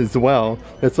visors as well.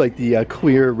 It's like the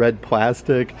clear red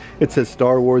plastic. It says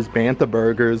Star Wars Bantha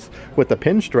burgers with the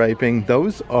pinstriping.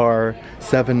 Those are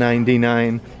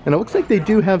 $7.99. And it looks like they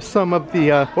do have some of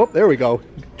the, oh, there we go.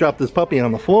 Dropped this puppy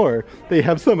on the floor. They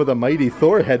have some of the Mighty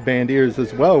Thor headband ears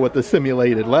as well with the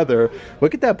simulated leather.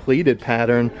 Look at that pleated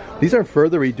pattern. These are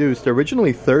further reduced.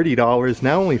 Originally $30,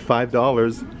 now only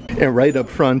 $5. And right up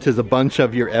front is a bunch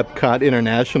of your Epcot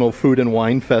International Food and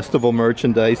Wine Festival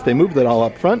merchandise. They moved it all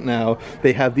up front now.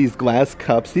 They have these glass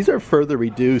cups. These are further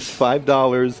reduced,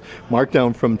 $5, marked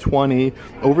down from $20.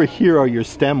 Over here are your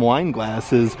stem wine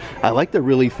glasses. I like the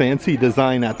really fancy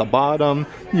design at the bottom.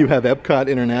 You have Epcot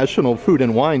International Food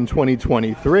and Wine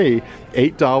 2023,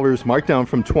 $8, marked down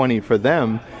from $20 for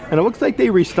them. And it looks like they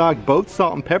restocked both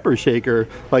salt and pepper shaker,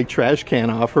 like trash can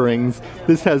offerings.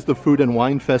 This has the Food and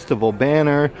Wine Festival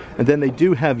banner, and then they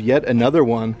do have yet another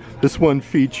one. This one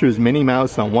features Minnie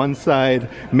Mouse on one side,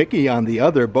 Mickey on the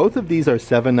other. Both of these are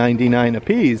 $7.99 a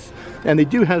piece. And they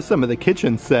do have some of the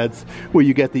kitchen sets where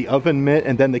you get the oven mitt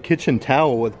and then the kitchen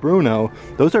towel with Bruno.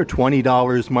 Those are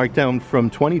 $20, marked down from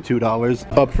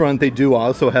 $22. Up front, they do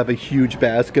also have a huge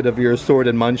basket of your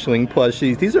assorted Munchling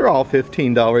plushies. These are all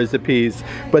 $15 a piece,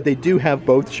 but they do have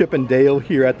both Chip and Dale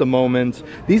here at the moment.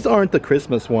 These aren't the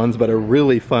Christmas ones, but a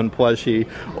really fun plushie.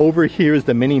 Over here is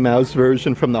the Minnie Mouse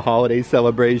version from the holiday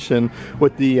celebration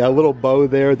with the little bow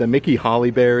there, the Mickey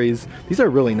Holly Berries. These are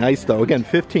really nice though. Again,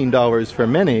 $15 for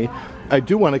Minnie. I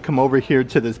do want to come over here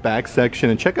to this back section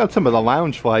and check out some of the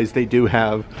lounge flies they do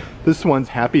have. This one's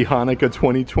Happy Hanukkah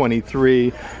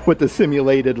 2023 with the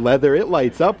simulated leather. It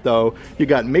lights up though. You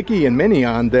got Mickey and Minnie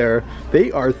on there. They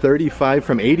are $35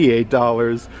 from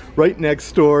 $88. Right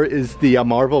next door is the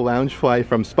Marvel lounge fly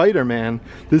from Spider-Man.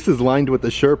 This is lined with the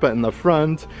Sherpa in the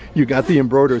front. You got the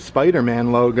embroidered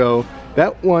Spider-Man logo.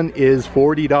 That one is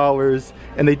 $40.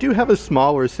 And they do have a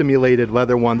smaller simulated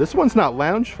leather one. This one's not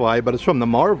lounge fly, but it's from the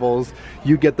Marvels.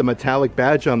 You get the metallic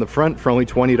badge on the front for only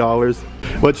 $20.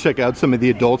 Let's check out some of the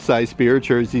adult size spirit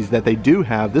jerseys that they do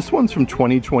have. This one's from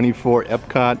 2024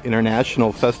 Epcot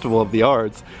International Festival of the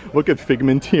Arts. Look at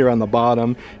Figment here on the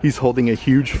bottom. He's holding a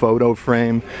huge photo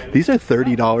frame. These are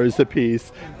 $30 a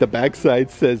piece. The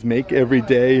backside says make every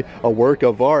day a work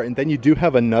of art. And then you do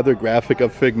have another graphic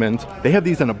of Figment. They have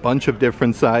these in a bunch of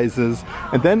different sizes.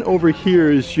 And then over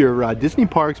here is your Disney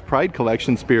Parks Pride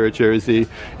Collection spirit jersey.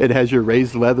 It has your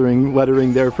raised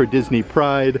lettering there for Disney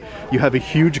Pride. You have a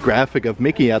huge graphic of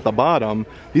Mickey at the bottom.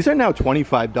 These are now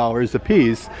 $25 a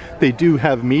piece. They do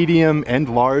have medium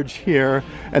and large here,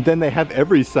 and then they have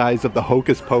every size of the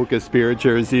Hocus Pocus spirit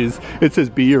jerseys. It says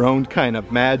be your own kind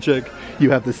of magic. You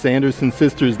have the Sanderson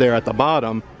sisters there at the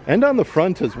bottom. And on the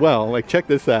front as well, like check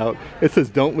this out. It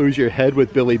says don't lose your head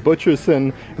with Billy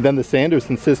Butcherson. And then the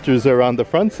Sanderson sisters are on the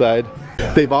front side.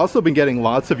 They've also been getting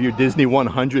lots of your Disney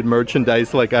 100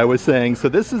 merchandise like I was saying. So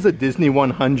this is a Disney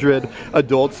 100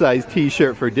 adult size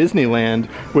t-shirt for Disneyland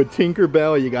with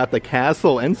Tinkerbell. You got the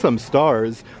castle and some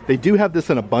stars. They do have this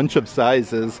in a bunch of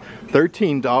sizes.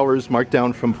 $13 marked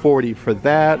down from $40 for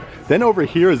that. Then over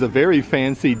here is a very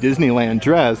fancy Disneyland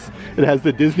dress. It has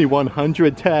the Disney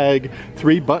 100 tag,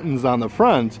 3 buttons on the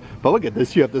front. But look at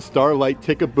this, you have the Starlight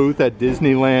ticket booth at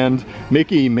Disneyland,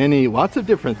 Mickey, Minnie, lots of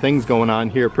different things going on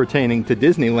here pertaining to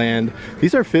Disneyland.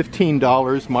 These are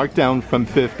 $15 marked down from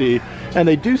 $50. And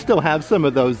they do still have some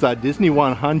of those Disney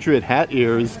 100 hat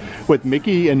ears with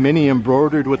Mickey and Minnie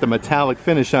embroidered with a metallic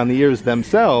finish on the ears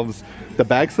themselves. The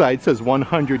backside says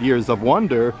 100 Years of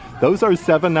Wonder. Those are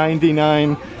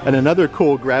 $7.99. And another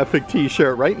cool graphic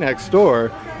t-shirt right next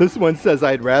door. This one says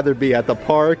I'd rather be at the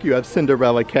park. You have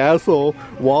Cinderella Castle,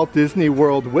 Walt Disney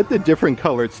World with the different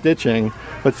colored stitching.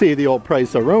 Let's see the old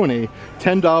price-a-roni.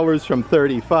 $10 from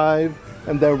 $35.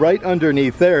 And then right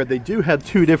underneath there, they do have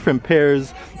 2 different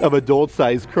pairs of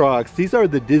adult-sized Crocs. These are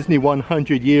the Disney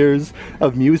 100 Years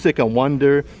of Music and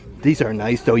Wonder. These are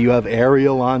nice though. You have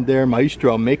Ariel on there,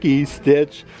 Maestro Mickey,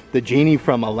 Stitch, the Genie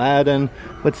from Aladdin.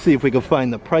 Let's see if we can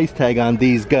find the price tag on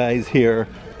these guys here.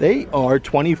 They are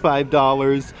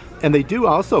 $25. And they do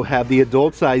also have the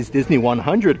adult-sized Disney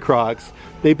 100 Crocs.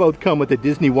 They both come with the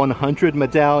Disney 100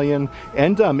 medallion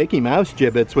and Mickey Mouse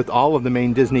gibbets with all of the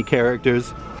main Disney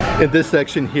characters. In this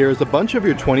section here is a bunch of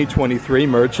your 2023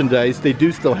 merchandise. They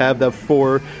do still have that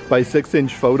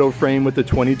 4x6-inch photo frame with the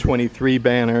 2023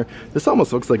 banner. This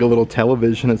almost looks like a little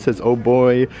television. It says, oh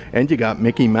boy, and you got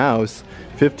Mickey Mouse.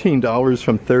 $15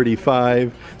 from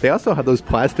 $35. They also have those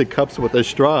plastic cups with the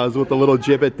straws with the little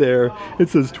gibbet there. It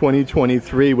says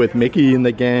 2023 with Mickey and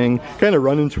the gang kind of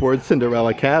running towards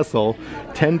Cinderella Castle.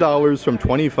 $10 from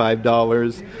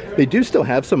 $25. They do still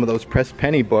have some of those pressed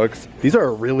penny books. These are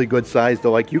a really good size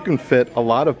though, like you can fit a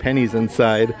lot of pennies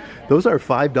inside. Those are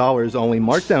 $5 only,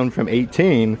 marked down from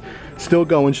 $18. Still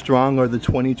going strong are the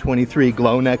 2023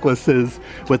 glow necklaces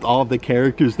with all of the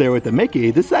characters there with the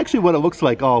Mickey. This is actually what it looks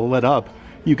like all lit up.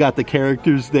 You got the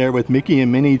characters there with Mickey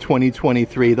and Minnie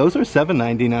 2023. Those are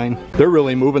 $7.99. They're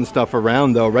really moving stuff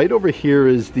around though. Right over here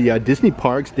is the Disney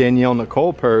Parks Danielle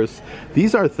Nicole purse.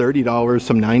 These are $30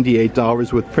 from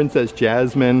 $98 with Princess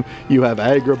Jasmine. You have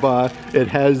Agrabah. It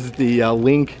has the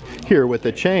link here with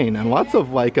the chain and lots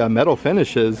of like metal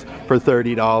finishes for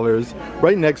 $30.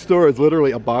 Right next door is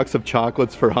literally a box of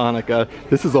chocolates for Hanukkah.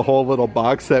 This is a whole little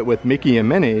box set with Mickey and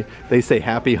Minnie. They say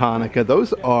Happy Hanukkah.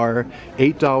 Those are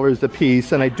 $8 a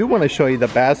piece. And I do want to show you the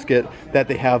basket that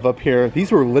they have up here.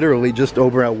 These were literally just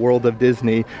over at World of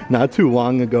Disney not too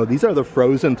long ago. These are the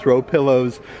frozen throw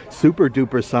pillows, super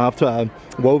duper soft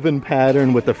woven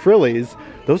pattern with the frillies.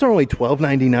 Those are only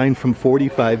 $12.99 from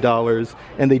 $45.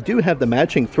 And they do have the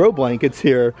matching throw blankets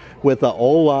here with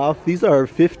Olaf. These are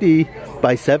 50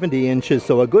 by 70 inches,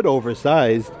 so a good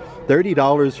oversized.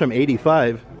 $30 from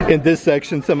 $85. In this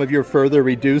section, some of your further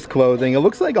reduced clothing. It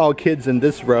looks like all kids in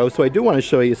this row, so I do want to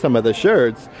show you some of the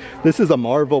shirts. This is a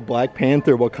Marvel Black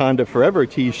Panther Wakanda Forever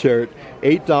t-shirt.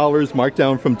 $8 marked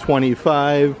down from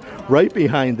 $25. Right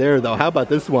behind there though, how about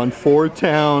this one? Fort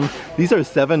Town. These are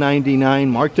 $7.99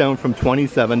 marked down from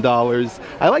 $27.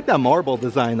 I like that marble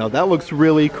design though. That looks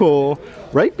really cool.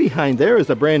 Right behind there is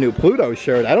a brand new Pluto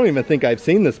shirt. I don't even think I've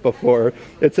seen this before.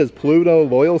 It says Pluto,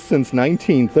 loyal since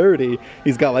 1930.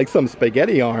 He's got like some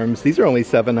spaghetti arms. These are only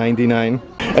 $7.99.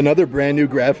 Another brand new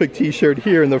graphic t-shirt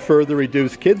here in the further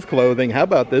reduced kids clothing. How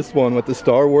about this one with the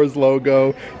Star Wars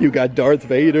logo? You got Darth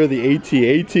Vader, the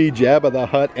AT-AT, Jabba the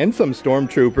Hutt, and some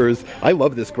stormtroopers. I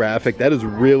love this graphic. That is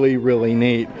really, really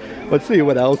neat. Let's see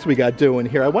what else we got doing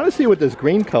here. I want to see what this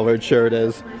green colored shirt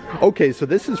is. Okay, so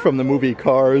this is from the movie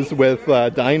Cars with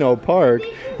Dino Park.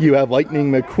 You have Lightning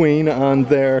McQueen on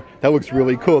there. That looks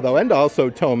really cool though. And also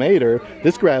Tomater.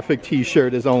 This graphic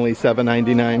t-shirt is only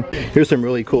 $7.99. Here's some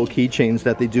really cool keychains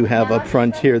that they do have up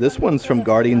front here. This one's from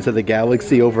Guardians of the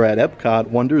Galaxy over at Epcot,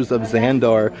 Wonders of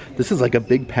Xandar. This is like a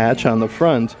big patch on the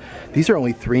front. These are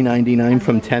only $3.99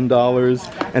 from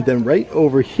 $10. And then right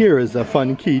over here is a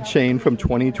fun keychain from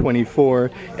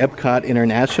 2024 Epcot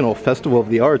International Festival of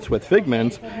the Arts with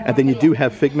Figment. And then you do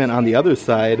have Figment on the other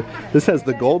side. This has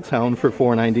the Gold Town for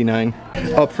 $4.99.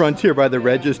 Up front here by the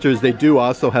registers, they do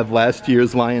also have last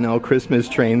year's Lionel Christmas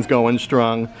trains going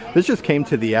strong. This just came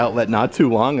to the outlet not too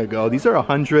long ago. These are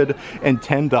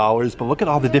 $110, but look at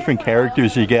all the different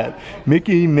characters you get.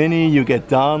 Mickey, Minnie, you get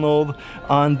Donald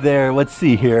on there. Let's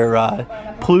see here.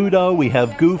 Pluto, we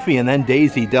have Goofy, and then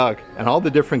Daisy Duck, and all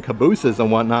the different cabooses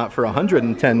and whatnot for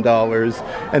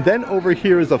 $110. And then over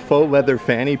here is a faux leather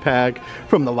fanny pack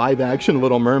from the live-action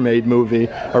Little Mermaid movie.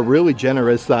 A really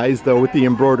generous size though with the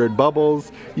embroidered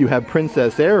bubbles. You have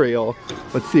Princess Ariel.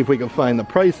 Let's see if we can find the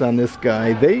price on this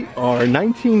guy. They are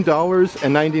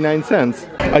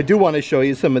 $19.99. I do want to show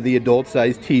you some of the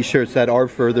adult-sized t-shirts that are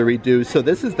further reduced. So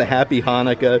this is the Happy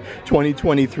Hanukkah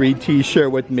 2023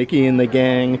 t-shirt with Mickey and the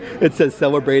gang. It says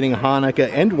Celebrating Hanukkah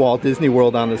and Walt Disney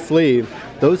World on the sleeve.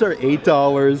 Those are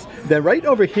 $8. Then right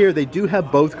over here, they do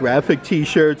have both graphic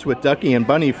t-shirts with Ducky and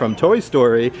Bunny from Toy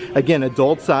Story. Again,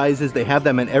 adult sizes. They have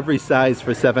them in every size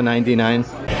for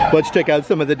 $7.99. Let's check out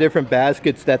some of the different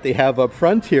baskets that they have up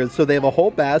front here. So they have a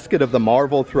whole basket of the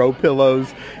Marvel throw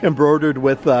pillows embroidered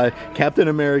with Captain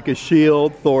America's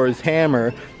shield, Thor's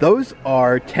hammer. Those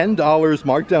are $10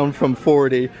 marked down from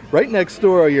 $40. Right next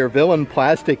door are your villain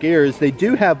plastic ears. They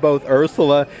do have both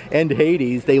Ursula and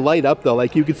Hades. They light up though,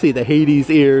 like you can see the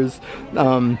Hades ears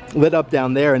lit up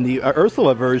down there, and the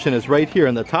Ursula version is right here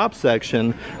in the top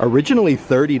section. Originally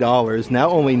 $30, now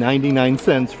only 99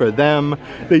 cents for them.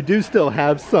 They do still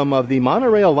have some of the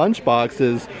monorail lunch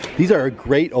boxes. These are a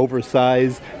great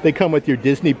oversized. They come with your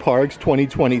Disney Parks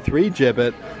 2023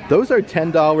 gibbet. Those are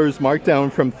 $10 marked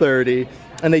down from $30.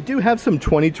 And they do have some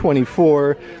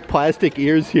 2024 plastic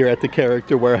ears here at the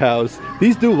Character Warehouse.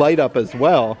 These do light up as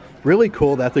well. Really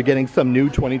cool that they're getting some new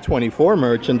 2024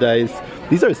 merchandise.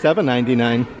 These are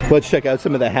 $7.99. Let's check out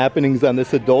some of the happenings on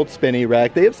this adult spinny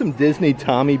rack. They have some Disney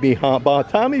Tommy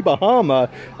Bahama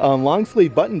long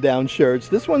sleeve button down shirts.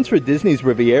 This one's for Disney's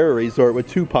Riviera Resort with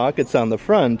 2 pockets on the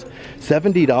front.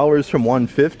 $70 from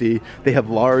 $150. They have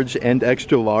large and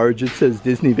extra large. It says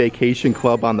Disney Vacation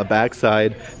Club on the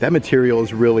backside. That material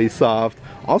is really soft.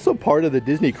 Also part of the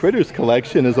Disney Critters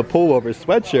collection is a pullover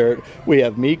sweatshirt. We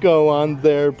have Miko on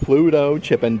there, Pluto,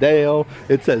 Chip and Dale.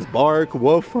 It says Bark,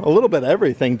 Woof, a little bit of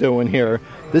everything doing here.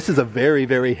 This is a very,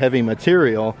 very heavy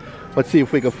material. Let's see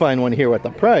if we can find one here with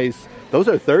the price. Those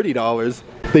are $30.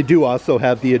 They do also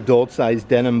have the adult-sized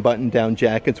denim button-down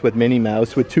jackets with Minnie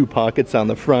Mouse with 2 pockets on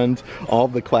the front. All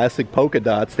the classic polka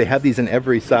dots. They have these in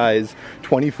every size.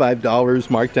 $25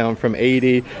 marked down from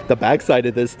 $80. The backside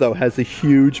of this, though, has a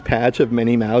huge patch of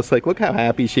Minnie Mouse. Like, look how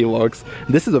happy she looks.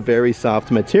 This is a very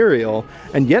soft material.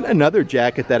 And yet another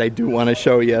jacket that I do want to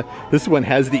show you. This one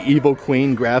has the Evil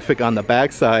Queen graphic on the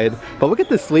backside. But look at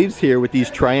the sleeves here with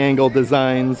these triangle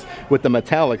designs with the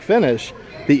metallic finish.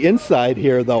 The inside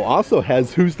here, though, also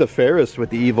has Who's the Fairest with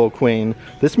the Evil Queen.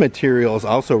 This material is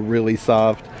also really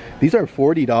soft. These are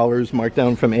 $40 marked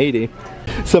down from $80.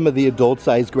 Some of the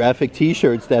adult-sized graphic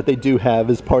t-shirts that they do have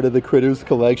as part of the Critters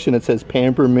collection. It says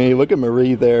Pamper Me. Look at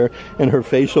Marie there and her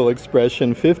facial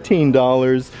expression.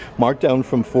 $15 marked down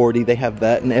from $40. They have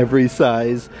that in every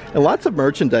size. And lots of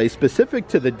merchandise specific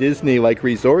to the Disney like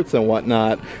resorts and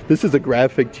whatnot. This is a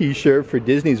graphic t-shirt for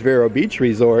Disney's Vero Beach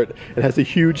Resort. It has a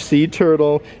huge sea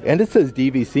turtle and it says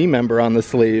DVC member on the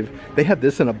sleeve. They have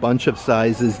this in a bunch of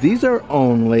sizes. These are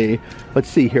only, let's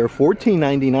see here,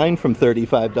 $14.99 from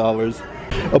 $35.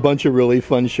 A bunch of really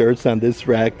fun shirts on this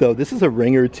rack, though. This is a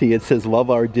ringer tee. It says Love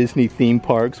Our Disney Theme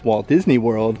Parks, Walt Disney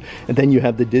World. And then you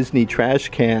have the Disney trash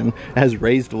can. It has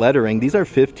raised lettering. These are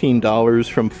 $15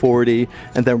 from $40.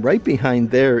 And then right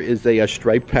behind there is a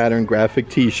striped pattern graphic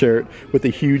t-shirt with a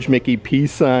huge Mickey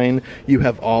peace sign. You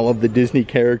have all of the Disney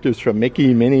characters from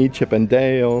Mickey, Minnie, Chip and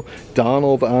Dale,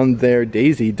 Donald on there,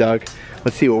 Daisy Duck.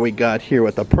 Let's see what we got here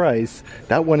with the price.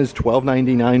 That one is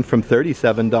 $12.99 from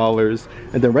 $37.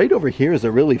 And then right over here is a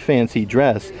really fancy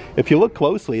dress. If you look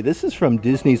closely, this is from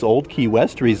Disney's Old Key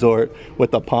West Resort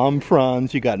with the palm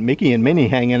fronds. You got Mickey and Minnie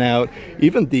hanging out.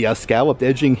 Even the scalloped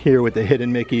edging here with the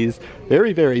hidden Mickeys.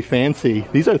 Very, very fancy.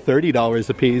 These are $30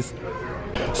 a piece.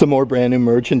 Some more brand new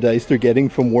merchandise they're getting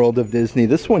from World of Disney.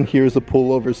 This one here is a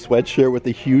pullover sweatshirt with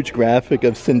a huge graphic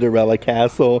of Cinderella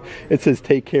Castle. It says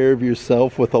take care of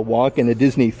yourself with a walk in a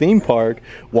Disney theme park,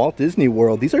 Walt Disney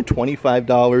World. These are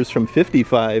 $25 from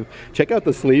 $55. Check out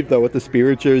the sleeve though with the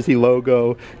Spirit Jersey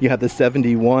logo. You have the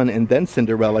 71 and then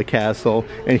Cinderella Castle.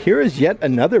 And here is yet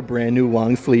another brand new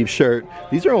long sleeve shirt.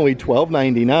 These are only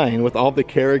 $12.99 with all the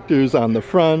characters on the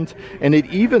front, and it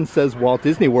even says Walt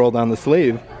Disney World on the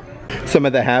sleeve. Some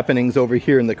of the happenings over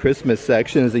here in the Christmas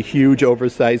section is a huge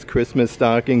oversized Christmas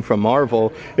stocking from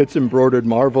Marvel. It's embroidered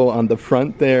Marvel on the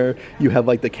front there. You have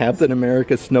like the Captain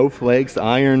America snowflakes,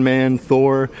 Iron Man,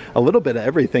 Thor, a little bit of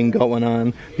everything going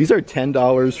on. These are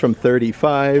 $10 from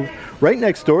 $35. Right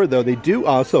next door though, they do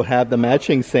also have the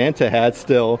matching Santa hat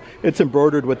still. It's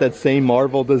embroidered with that same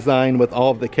Marvel design with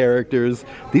all of the characters.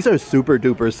 These are super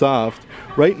duper soft.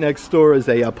 Right next door is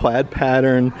a plaid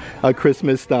pattern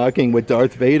Christmas stocking with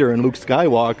Darth Vader and Luke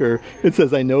Skywalker. It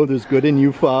says, I know there's good in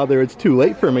you, Father. It's too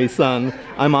late for me, son.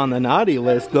 I'm on the naughty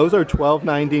list. Those are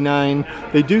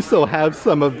 $12.99. They do still have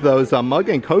some of those mug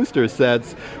and coaster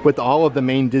sets with all of the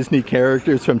main Disney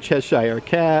characters from Cheshire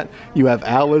Cat. You have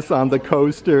Alice on the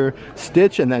coaster,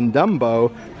 Stitch, and then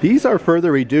Dumbo. These are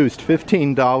further reduced,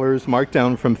 $15, marked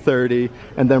down from $30.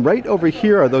 And then right over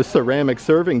here are those ceramic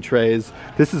serving trays.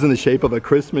 This is in the shape of a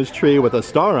Christmas tree with a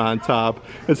star on top.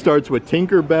 It starts with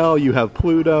Tinkerbell, you have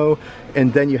Pluto,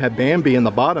 and then you have Bambi in the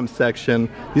bottom section.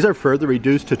 These are further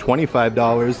reduced to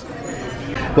 $25.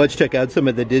 Let's check out some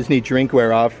of the Disney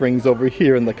drinkware offerings over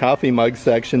here in the coffee mug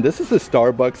section. This is a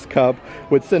Starbucks cup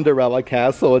with Cinderella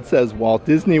Castle. It says Walt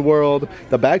Disney World.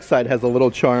 The backside has a little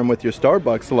charm with your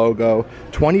Starbucks logo.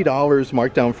 $20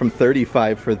 marked down from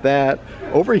 $35 for that.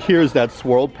 Over here is that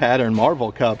swirled pattern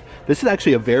Marvel cup. This is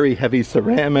actually a very heavy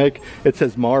ceramic. It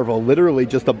says Marvel literally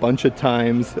just a bunch of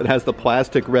times. It has the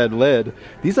plastic red lid.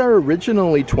 These are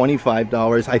originally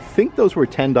 $25. I think those were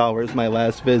 $10 my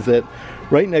last visit.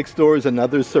 Right next door is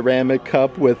another ceramic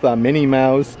cup with Minnie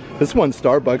Mouse. This one's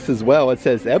Starbucks as well. It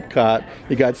says Epcot.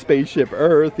 You got Spaceship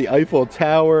Earth, the Eiffel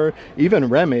Tower, even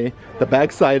Remy. The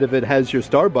backside of it has your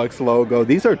Starbucks logo.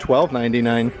 These are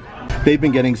 $12.99. They've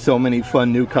been getting so many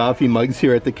fun new coffee mugs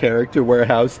here at the Character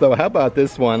Warehouse, though. How about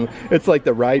this one? It's like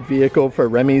the ride vehicle for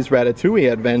Remy's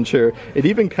Ratatouille adventure. It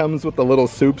even comes with a little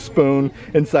soup spoon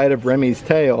inside of Remy's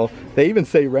tail. They even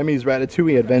say Remy's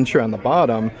Ratatouille adventure on the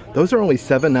bottom. Those are only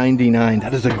 $7.99.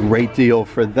 That is a great deal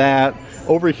for that.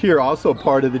 Over here, also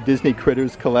part of the Disney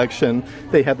Critters collection,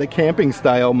 they have the camping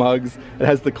style mugs. It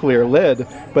has the clear lid,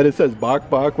 but it says Bok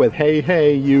Bok with Hey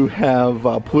Hey. You have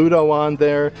Pluto on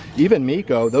there, even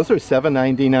Miko. Those are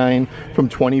 $7.99 from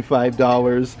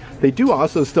 $25. They do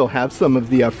also still have some of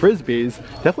the Frisbees,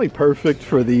 definitely perfect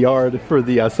for the yard, for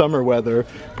the summer weather,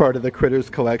 part of the Critters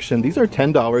collection. These are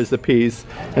 $10 a piece.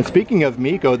 And speaking of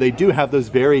Miko, they do have those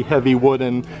very heavy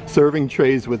wooden serving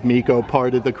trays with Miko,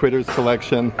 part of the Critters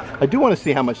collection. I do want to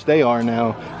see how much they are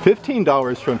now.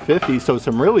 $15 from $50, so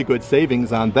some really good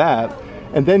savings on that.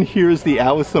 And then here's the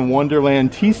Alice in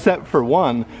Wonderland tea set for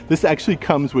one. This actually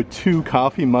comes with 2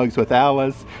 coffee mugs with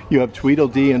Alice. You have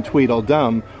Tweedledee and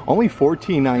Tweedledum, only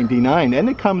 $14.99, and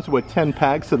it comes with 10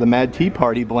 packs of the Mad Tea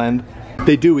Party blend.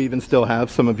 They do even still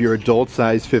have some of your adult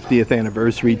size 50th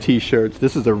anniversary t-shirts.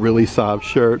 This is a really soft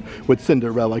shirt with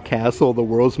Cinderella Castle, the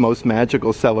world's most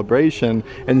magical celebration,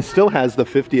 and still has the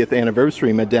 50th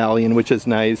anniversary medallion, which is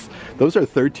nice. Those are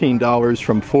 $13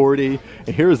 from $40.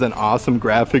 And here's an awesome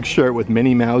graphic shirt with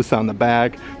Minnie Mouse on the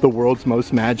back, the world's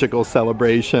most magical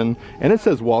celebration, and it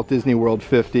says Walt Disney World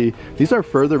 50. These are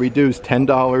further reduced,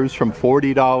 $10 from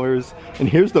 $40. And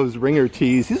here's those ringer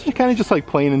tees. These are kind of just like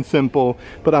plain and simple,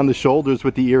 but on the shoulders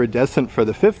with the iridescent for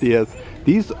the 50th.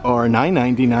 These are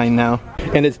 $9.99 now.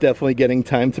 And it's definitely getting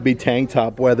time to be tank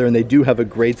top weather, and they do have a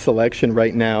great selection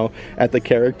right now at the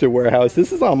Character Warehouse.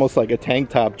 This is almost like a tank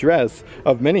top dress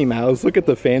of Minnie Mouse. Look at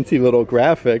the fancy little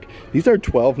graphic. These are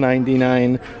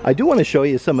 $12.99. I do want to show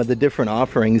you some of the different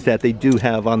offerings that they do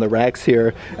have on the racks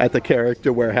here at the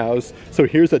Character Warehouse. So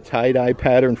here's a tie-dye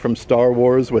pattern from Star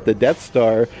Wars with the Death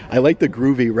Star. I like the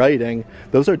groovy writing.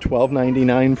 Those are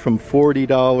 $12.99 from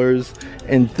 $40.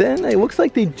 And then it looks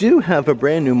like they do have a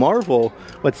brand new Marvel.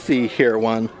 Let's see here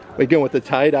one. Again, with the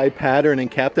tie-dye pattern and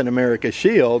Captain America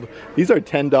shield. These are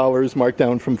 $10 marked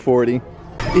down from $40.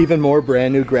 Even more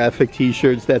brand new graphic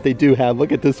t-shirts that they do have.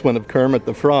 Look at this one of Kermit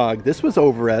the Frog. This was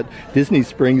over at Disney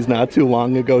Springs not too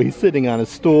long ago. He's sitting on a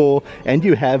stool, and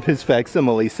you have his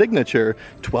facsimile signature.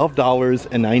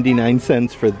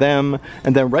 $12.99 for them.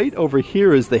 And then right over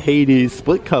here is the Hades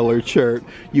split color shirt.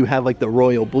 You have like the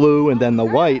royal blue and then the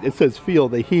white. It says Feel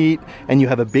the Heat, and you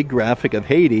have a big graphic of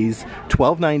Hades.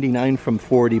 $12.99 from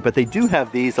 $40. But they do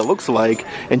have these, it looks like,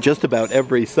 in just about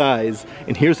every size.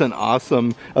 And here's an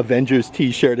awesome Avengers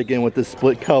t-shirt again with the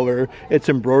split color. It's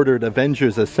embroidered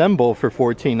Avengers Assemble for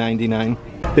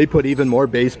 $14.99. They put even more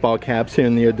baseball caps here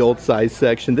in the adult size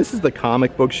section. This is the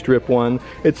comic book strip one.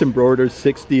 It's embroidered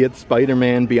 60th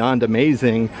Spider-Man Beyond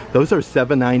Amazing. Those are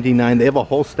 $7.99. They have a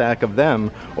whole stack of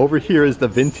them. Over here is the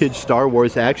vintage Star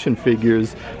Wars action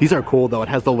figures. These are cool though. It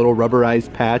has the little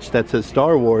rubberized patch that says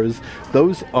Star Wars.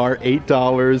 Those are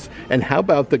 $8. And how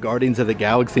about the Guardians of the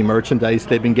Galaxy merchandise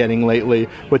they've been getting lately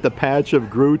with the patch of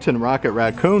Groot and Rocket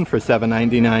Raccoon for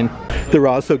 $7.99. They're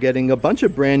also getting a bunch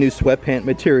of brand new sweatpant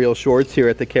material shorts here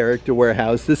at the Character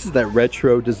Warehouse. This is that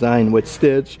retro design with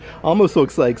Stitch. Almost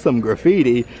looks like some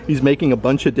graffiti. He's making a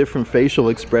bunch of different facial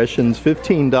expressions.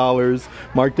 $15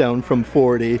 marked down from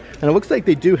 $40. And it looks like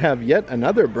they do have yet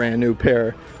another brand new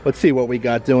pair. Let's see what we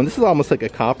got doing. This is almost like a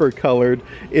copper colored.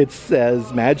 It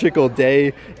says Magical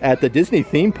Day at the Disney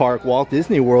theme park, Walt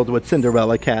Disney World with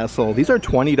Cinderella Castle. These are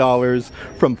 $20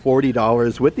 from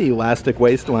 $40 with the elastic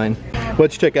waistline.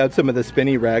 Let's check out some of the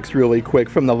spinny racks really quick.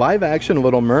 From the live action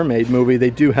Little Mermaid movie, they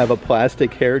do have a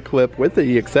plastic hair clip with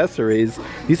the accessories.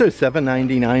 These are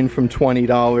 $7.99 from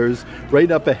 $20.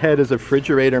 Right up ahead is a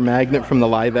refrigerator magnet from the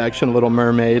live action Little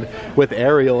Mermaid. With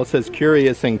Ariel, it says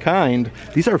Curious and Kind.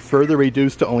 These are further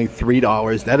reduced to only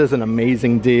 $3. That is an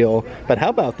amazing deal. But how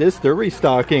about this? They're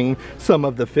restocking some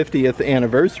of the 50th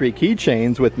anniversary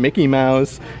keychains with Mickey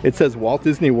Mouse. It says Walt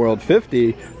Disney World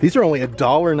 50. These are only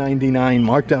 $1.99,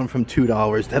 marked down from $2.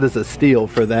 That is a steal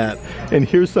for that. And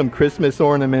here's some Christmas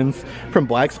ornaments from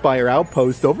Black Spire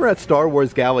Outpost over at Star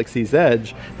Wars Galaxy's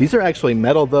Edge. These are actually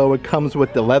metal though. It comes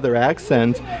with the leather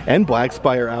accent and Black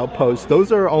Spire Outpost.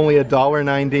 Those are only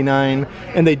 $1.99.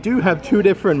 And they do have 2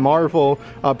 different Marvel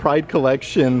Pride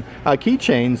Collection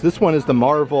keychains. This one is the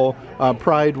Marvel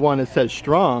Pride one. It says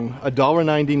Strong.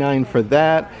 $1.99 for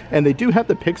that. And they do have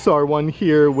the Pixar one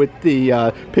here with the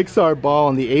Pixar ball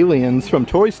and the aliens from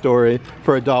Toy Story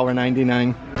for $1.99.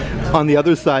 On the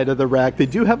other side of the rack, they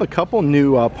do have a couple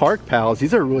new Park Pals.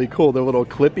 These are really cool. They're little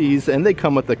clippies, and they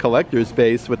come with the collector's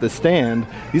base with the stand.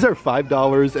 These are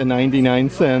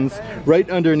 $5.99. Right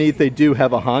underneath, they do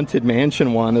have a Haunted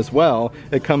Mansion one as well.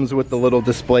 It comes with the little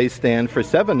display stand for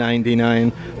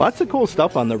 $7.99. Lots of cool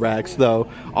stuff on the racks, though.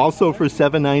 Also for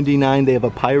 $7.99, they have a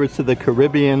Pirates of the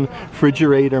Caribbean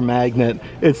refrigerator magnet.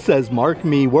 It says, Mark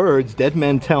Me Words, Dead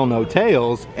Men Tell No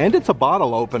Tales, and it's a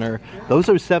bottle opener. Those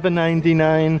are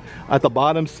 $7.99. At the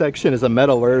bottom section is a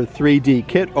Metal Earth 3D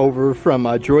kit over from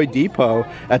Droid Depot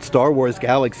at Star Wars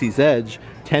Galaxy's Edge.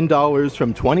 $10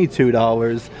 from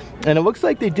 $22. And it looks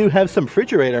like they do have some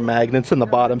refrigerator magnets in the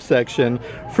bottom section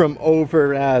from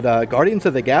over at Guardians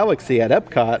of the Galaxy at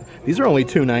Epcot. These are only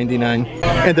 $2.99.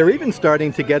 And they're even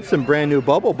starting to get some brand new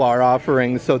Bubble Bar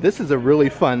offerings. So this is a really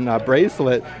fun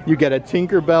bracelet. You get a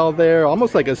Tinkerbell there,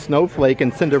 almost like a snowflake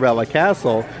in Cinderella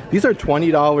Castle. These are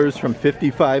 $20 from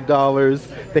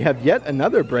 $55. They have yet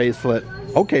another bracelet.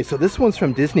 Okay, so this one's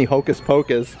from Disney Hocus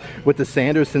Pocus with the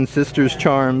Sanderson Sisters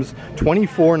charms,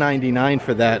 $24.99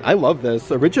 for that. I love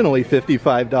this. Originally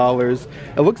 $55.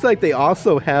 It looks like they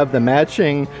also have the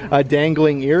matching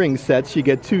dangling earring sets. You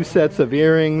get 2 sets of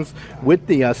earrings with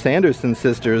the Sanderson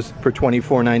Sisters for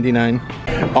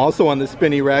 $24.99. Also on the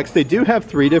spinny racks, they do have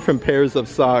 3 different pairs of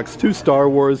socks, 2 Star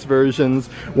Wars versions,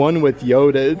 one with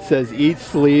Yoda. It says eat,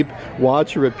 sleep,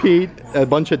 watch, repeat a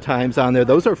bunch of times on there.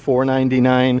 Those are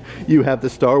 $4.99. You have the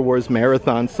Star Wars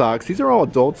Marathon socks. These are all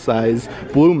adult size.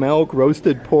 Blue milk,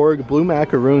 roasted pork, blue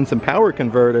macaroons, and power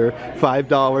converter,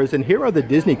 $5. And here are the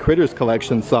Disney Critters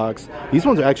Collection socks. These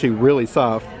ones are actually really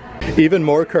soft. Even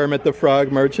more Kermit the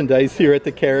Frog merchandise here at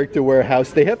the Character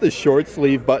Warehouse. They have the short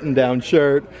sleeve button down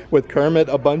shirt with Kermit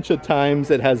a bunch of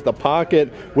times. It has the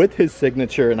pocket with his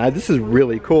signature, and this is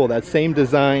really cool. That same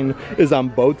design is on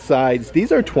both sides.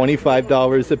 These are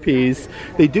 $25 a piece.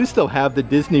 They do still have the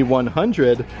Disney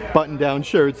 100 button down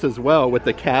shirts as well with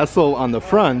the castle on the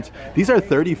front. These are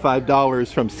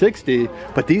 $35 from $60,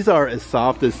 but these are as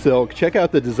soft as silk. Check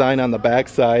out the design on the back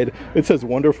side. It says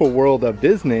Wonderful World of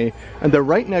Disney, and they're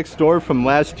right next door from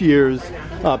last year's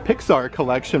Pixar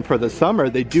collection for the summer.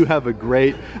 They do have a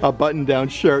great button-down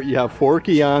shirt. You have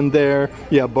Forky on there.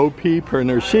 You have Bo Peep and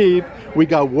her sheep. We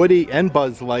got Woody and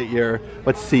Buzz Lightyear.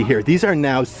 Let's see here. These are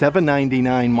now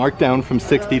 $7.99, marked down from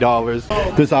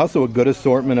 $60. There's also a good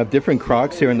assortment of different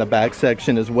Crocs here in the back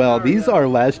section as well. These are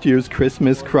last year's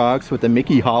Christmas Crocs with the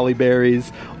Mickey Holly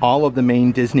Berries, all of the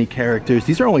main Disney characters.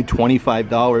 These are only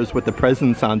 $25 with the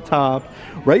presents on top.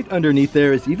 Right underneath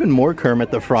there is even more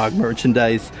Kermit the Frog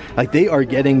merchandise. Like, they are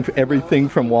getting everything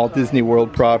from Walt Disney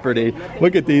World property.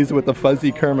 Look at these with the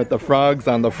fuzzy Kermit the Frogs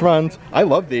on the front. I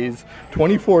love these.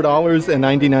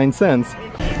 $24.99.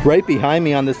 Right behind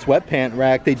me on the sweatpant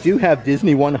rack, they do have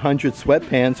Disney 100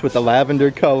 sweatpants with the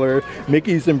lavender color.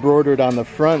 Mickey's embroidered on the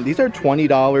front. These are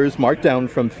 $20, marked down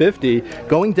from $50.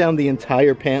 Going down the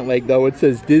entire pant leg though, it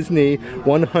says Disney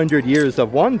 100 Years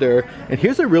of Wonder. And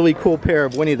here's a really cool pair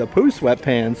of Winnie the Pooh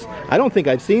sweatpants. I don't think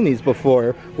I've seen these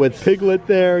before. With Piglet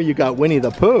there, you got Winnie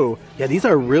the Pooh. Yeah, these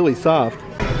are really soft.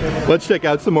 Let's check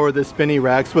out some more of the spinny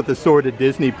racks with assorted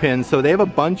Disney pins. So they have a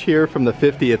bunch here from the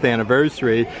 50th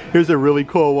anniversary. Here's a really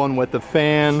cool one with the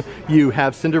fan. You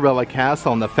have Cinderella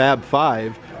Castle and the Fab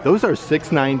Five. Those are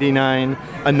 $6.99.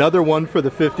 Another one for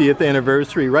the 50th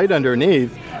anniversary right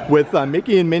underneath with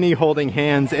Mickey and Minnie holding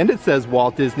hands, and it says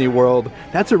Walt Disney World.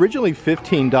 That's originally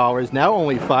 $15, now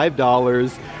only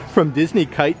 $5. From Disney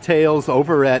Kite Tales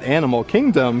over at Animal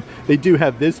Kingdom, they do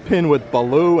have this pin with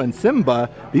Baloo and Simba.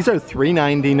 These are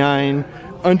 $3.99.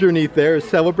 Underneath there,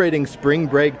 celebrating Spring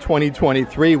Break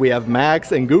 2023, we have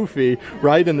Max and Goofy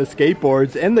riding the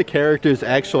skateboards, and the characters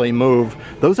actually move.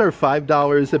 Those are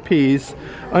 $5 a piece.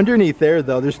 Underneath there,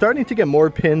 though, they're starting to get more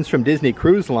pins from Disney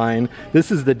Cruise Line.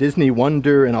 This is the Disney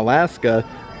Wonder in Alaska.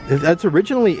 That's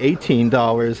originally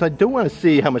 $18. I do want to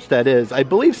see how much that is. I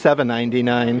believe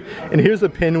 $7.99. And here's a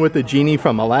pin with the genie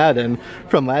from Aladdin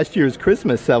from last year's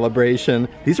Christmas celebration.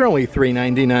 These are only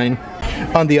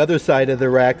 $3.99. On the other side of the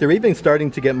rack, they're even starting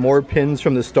to get more pins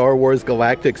from the Star Wars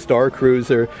Galactic Star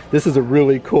Cruiser. This is a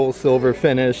really cool silver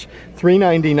finish.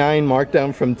 $3.99, marked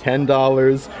down from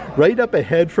 $10. Right up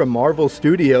ahead from Marvel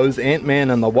Studios,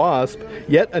 Ant-Man and the Wasp.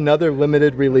 Yet another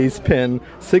limited release pin.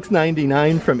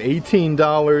 $6.99 from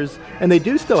 $18. And they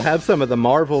do still have some of the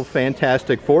Marvel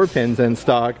Fantastic Four pins in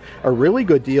stock. A really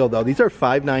good deal though. These are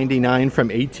 $5.99 from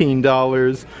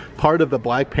 $18. Part of the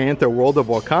Black Panther World of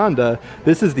Wakanda.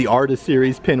 This is the Artist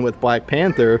Series pin with Black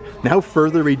Panther, now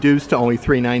further reduced to only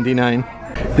 $3.99.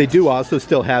 They do also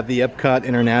still have the Epcot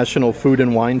International Food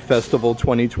and Wine Festival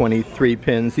 2023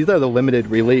 pins. These are the limited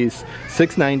release,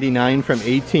 $6.99 from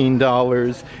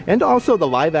 $18. And also the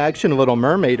live action Little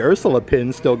Mermaid Ursula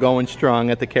pin still going strong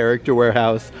at the Character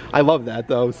Warehouse. I love that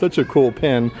though, such a cool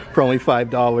pin for only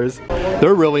 $5.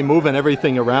 They're really moving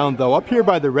everything around though. Up here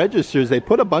by the registers, they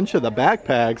put a bunch of the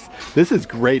backpacks. This is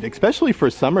great, especially for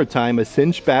summertime. A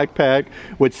cinch backpack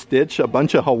with Stitch, a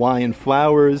bunch of Hawaiian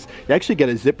flowers. You actually get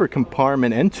a zipper compartment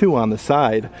X-Men and 2 on the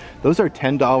side. Those are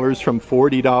 $10 from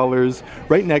 $40.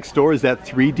 Right next door is that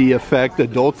 3D effect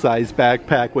adult size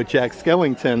backpack with Jack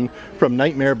Skellington from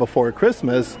Nightmare Before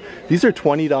Christmas. These are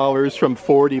 $20 from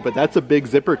 $40, but that's a big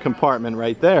zipper compartment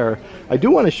right there. I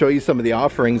do want to show you some of the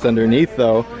offerings underneath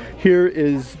though. Here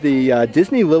is the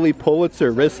Disney Lily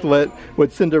Pulitzer wristlet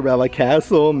with Cinderella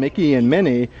Castle, Mickey and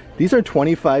Minnie. These are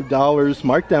 $25,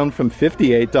 marked down from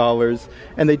 $58,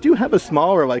 and they do have a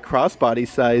smaller, like crossbody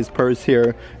size purse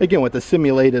here, again with the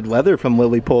simulated leather from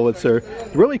Lily Pulitzer.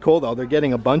 Really cool though, they're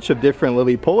getting a bunch of different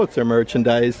Lily Pulitzer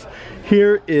merchandise.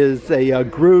 Here is a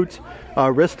Groot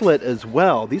wristlet as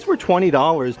well. These were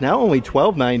 $20, now only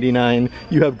 $12.99.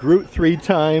 You have Groot 3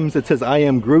 times. It says I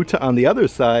am Groot on the other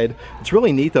side. It's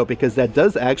really neat though because that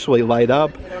does actually light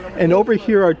up. And over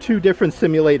here are 2 different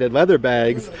simulated leather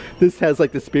bags. This has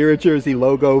like the Spirit Jersey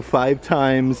logo 5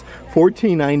 times,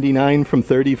 $14.99 from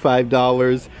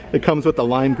 $35. It comes with a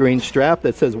lime green strap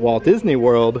that says Walt Disney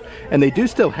World, and they do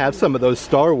still have some of those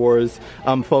Star Wars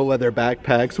faux leather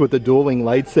backpacks with the dueling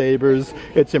lightsabers.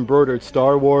 It's embroidered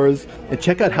Star Wars. And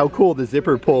check out how cool the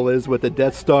zipper pull is with the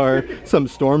Death Star, some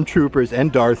stormtroopers, and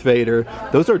Darth Vader.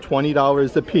 Those are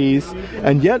 $20 a piece.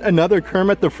 And yet another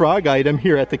Kermit the Frog item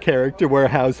here at the Character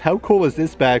Warehouse. How cool is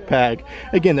this backpack?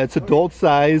 Again, that's adult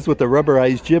size with the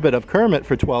rubberized gibbet of Kermit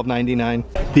for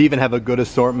 $12.99. They even have a good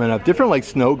assortment of different like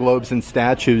snow globes and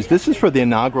statues. This is for the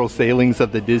inaugural sailings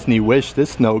of the Disney Wish,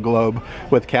 this snow globe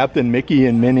with Captain Mickey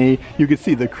and Minnie. You can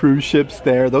see the cruise ships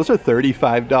there. Those are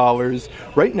 $35.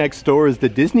 Right next door is the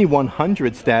Disney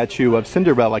 100 statue of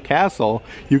Cinderella Castle.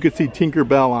 You can see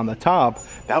Tinkerbell on the top.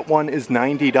 That one is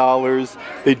 $90.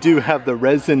 They do have the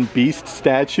resin beast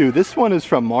statue. This one is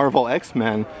from Marvel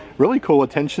X-Men. Really cool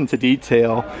attention to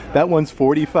detail. That one's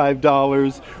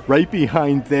 $45. Right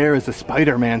behind there is a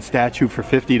Spider-Man statue for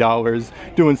 $50,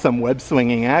 doing some web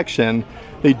slinging action.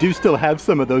 They do still have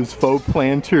some of those faux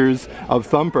planters of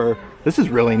Thumper. This is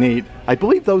really neat. I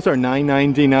believe those are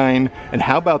 $9.99. And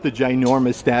how about the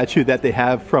ginormous statue that they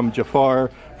have from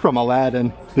Jafar from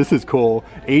Aladdin? This is cool.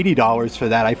 $80 for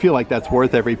that. I feel like that's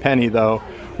worth every penny though.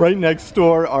 Right next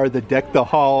door are the Deck the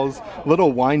Halls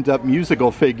little wind-up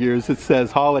musical figures. It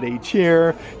says Holiday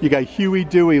Cheer. You got Huey,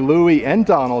 Dewey, Louie, and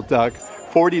Donald Duck.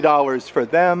 $40 for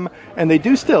them, and they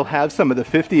do still have some of the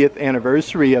 50th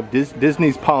anniversary of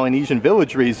Disney's Polynesian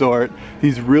Village Resort.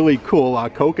 These really cool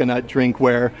coconut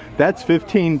drinkware. That's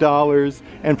 $15,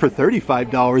 and for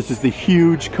 $35 is the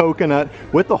huge coconut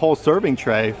with the whole serving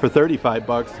tray for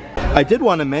 $35. I did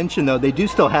want to mention though, they do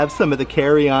still have some of the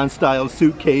carry-on style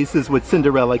suitcases with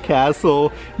Cinderella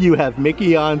Castle. You have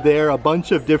Mickey on there, a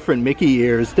bunch of different Mickey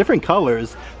ears, different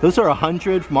colors. Those are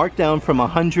 $100, marked down from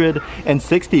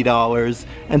 $160.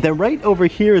 And then right over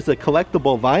here is a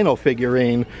collectible vinyl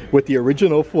figurine with the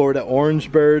original Florida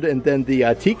Orange Bird and then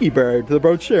the Tiki Bird, the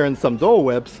both sharing some Dole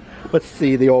Whips. Let's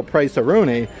see the old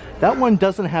Price-a-Rooney. That one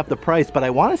doesn't have the price, but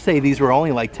I want to say these were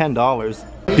only like $10.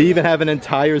 They even have an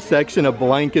entire section of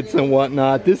blankets and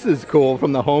whatnot. This is cool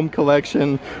from the home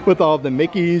collection with all the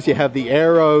Mickeys. You have the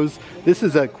arrows. This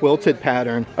is a quilted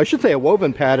pattern. I should say a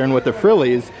woven pattern with the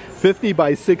frillies. 50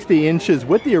 by 60 inches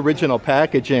with the original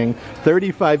packaging.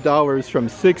 $35 from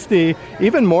 $60.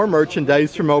 Even more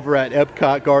merchandise from over at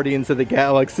Epcot Guardians of the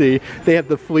Galaxy. They have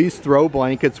the fleece throw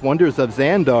blankets, Wonders of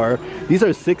Xandar. These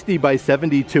are 60 by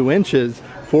 72 inches.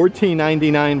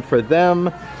 $14.99 for them.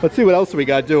 Let's see what else we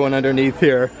got doing underneath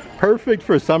here. Perfect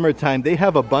for summertime. They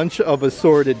have a bunch of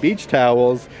assorted beach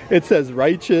towels. It says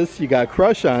Righteous. You got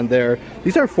Crush on there.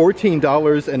 These are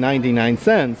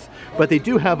 $14.99. But they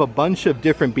do have a bunch of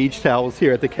different beach towels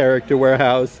here at the Character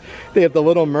Warehouse. They have the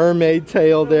Little Mermaid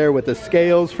tail there with the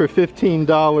scales for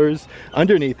 $15.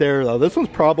 Underneath there though, this one's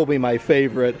probably my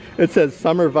favorite. It says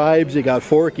Summer Vibes. You got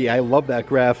Forky. I love that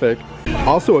graphic.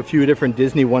 Also a few different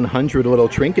Disney 100 little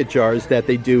trinket jars that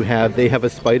they do have. They have a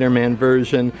Spider-Man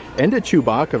version and a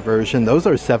Chewbacca version. Those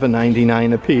are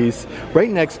 $7.99 a piece.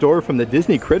 Right next door from the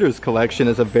Disney Critters collection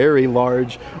is a very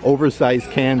large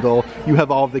oversized candle. You have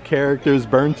all of the characters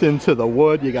burnt into the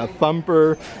wood. You got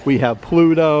Thumper, we have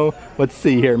Pluto, let's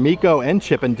see here, Miko and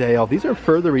Chip and Dale. These are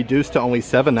further reduced to only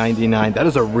 $7.99. That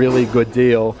is a really good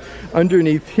deal.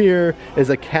 Underneath here is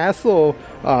a castle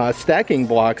stacking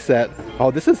block set.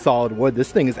 Oh, this is solid wood.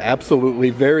 This thing is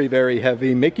absolutely very, very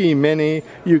heavy. Mickey, Minnie,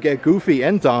 you get Goofy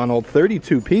and Donald,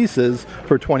 32 pieces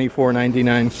for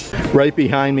 $24.99. Right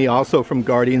behind me, also from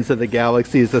Guardians of the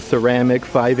Galaxy, is a ceramic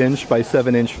 5-inch by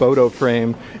 7-inch photo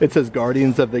frame. It says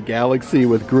Guardians of the Galaxy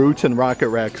with Groot and Rocket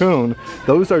Raccoon.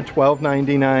 Those are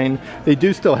 $12.99. They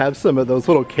do still have some of those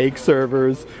little cake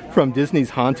servers from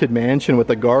Disney's Haunted Mansion with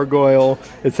the gargoyle.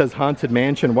 It says Haunted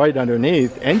Mansion white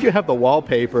underneath, and you have the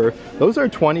wallpaper. Those are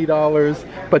 $20.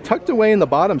 But tucked away in the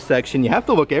bottom section, you have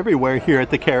to look everywhere here at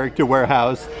the Character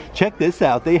Warehouse. Check this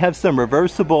out. They have some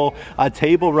reversible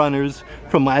table runners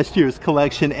from last year's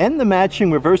collection and the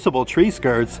matching reversible tree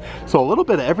skirts. So a little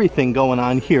bit of everything going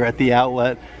on here at the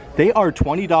outlet. They are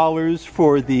 $20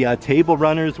 for the table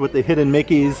runners with the hidden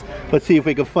Mickeys. Let's see if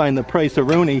we can find the price of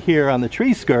Rooney here on the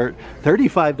tree skirt.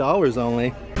 $35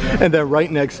 only. And then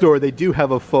right next door, they do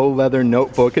have a faux leather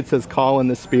notebook. It says call in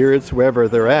the spirits wherever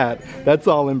they're at. That's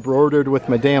all embroidered with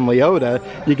Madame Leota.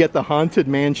 You get the Haunted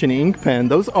Mansion ink pen.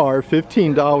 Those are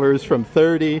 $15 from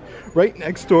 $30. Right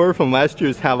next door from last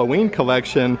year's Halloween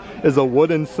collection is a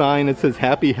wooden sign. It says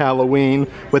Happy Halloween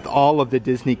with all of the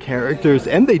Disney characters,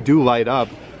 and they do light up.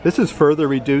 This is further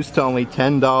reduced to only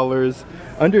 $10.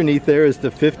 Underneath there is the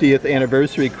 50th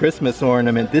anniversary Christmas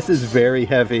ornament. This is very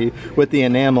heavy with the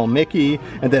enamel Mickey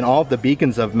and then all of the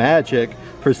beacons of magic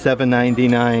for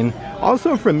 $7.99.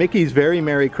 Also from Mickey's Very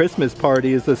Merry Christmas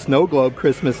Party is the snow globe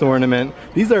Christmas ornament.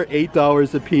 These are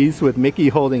 $8 a piece with Mickey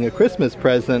holding a Christmas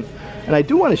present. And I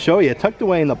do want to show you, tucked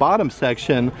away in the bottom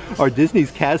section are Disney's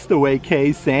Castaway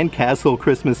Cay Sandcastle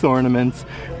Christmas ornaments.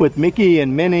 With Mickey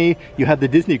and Minnie, you have the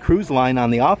Disney Cruise Line on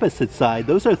the opposite side.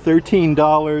 Those are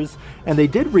 $13. And they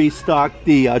did restock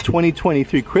the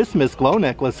 2023 Christmas glow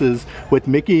necklaces with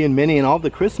Mickey and Minnie and all the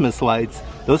Christmas lights.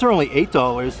 Those are only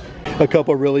 $8. A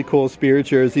couple really cool spirit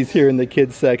jerseys here in the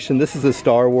kids section. This is a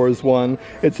Star Wars one.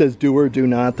 It says do or do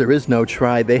not, there is no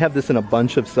try. They have this in a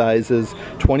bunch of sizes.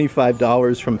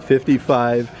 $25 from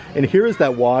 $55. And here is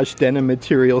that wash denim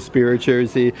material spirit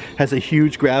jersey. Has a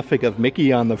huge graphic of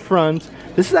Mickey on the front.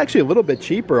 This is actually a little bit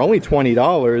cheaper, only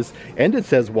 $20. And it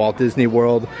says Walt Disney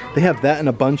World. They have that in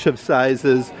a bunch of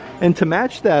sizes. And to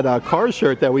match that Cars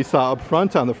shirt that we saw up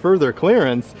front on the further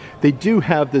clearance, they do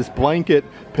have this blanket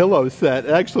pillow set.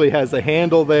 It actually has a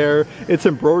handle there. It's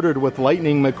embroidered with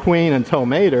Lightning McQueen and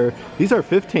Tomater. These are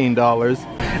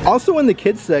 $15. Also in the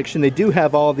kids section, they do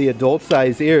have all the adult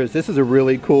size ears. This is a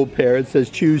really cool pair. It says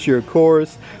choose your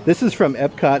course. This is from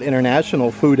Epcot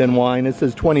International Food and Wine. It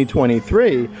says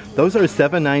 2023. Those are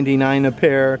 $7.99 a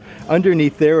pair.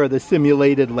 Underneath there are the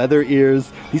simulated leather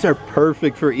ears. These are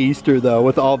perfect for Easter though,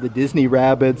 with all the Disney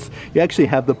rabbits. You actually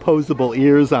have the posable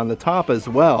ears on the top as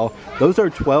well. Those are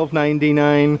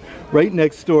 $12.99. Right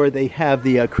next door they have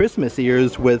the Christmas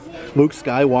ears with Luke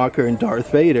Skywalker and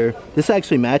Darth Vader. This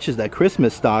actually matches that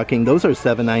Christmas stocking. Those are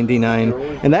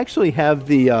 $7.99. And they actually have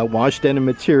the wash denim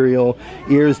material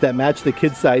ears that match the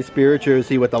kid size spirit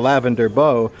jersey with the lavender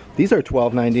bow. These are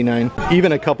 $12.99.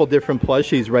 Even a couple different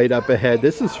plushies right up ahead.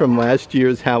 This is from last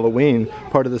year's Halloween,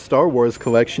 part of the Star Wars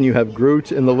collection. You have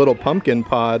Groot in the little pumpkin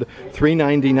pod,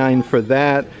 $3.99 for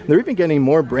that. They're even getting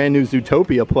more brand new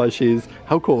Zootopia plushies.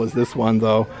 How cool is this one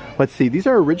though? Let's see, these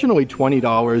are originally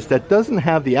 $20. That doesn't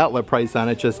have the outlet price on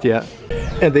it just yet.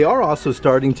 And they are also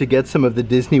starting to get some of the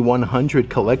Disney 100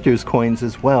 collector's coins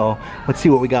as well. Let's see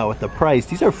what we got with the price.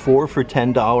 These are 4 for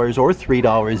 $10 or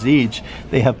 $3 each.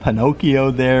 They have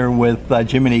Pinocchio there with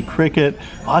Jiminy Cricket.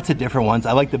 Lots of different ones.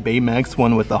 I like the Baymax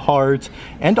one with the heart.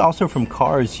 And also from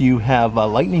Cars, you have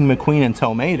Lightning McQueen and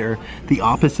Tomater. The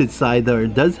opposite side there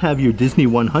does have your Disney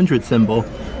 100 symbol.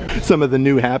 Some of the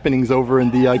new happenings over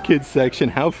in the kids section.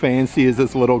 How fancy is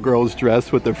this little girl's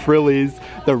dress with the frillies,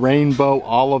 the rainbow,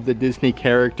 all of the Disney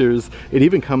characters. It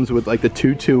even comes with like the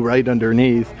tutu right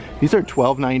underneath. These are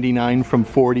 $12.99 from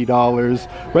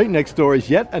 $40. Right next door is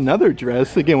yet another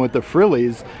dress, again with the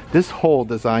frillies. This whole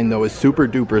design though is super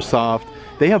duper soft.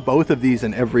 They have both of these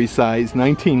in every size,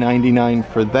 $19.99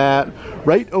 for that.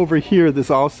 Right over here, there's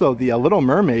also the Little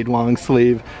Mermaid long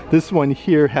sleeve. This one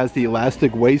here has the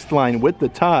elastic waistline with the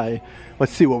tie.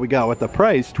 Let's see what we got with the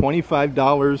price,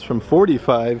 $25 from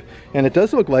 $45. And it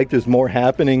does look like there's more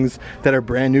happenings that are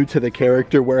brand new to the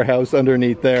Character Warehouse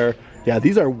underneath there. Yeah,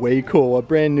 these are way cool. A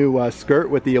brand new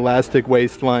skirt with the elastic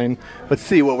waistline. Let's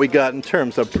see what we got in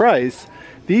terms of price.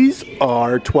 These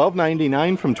are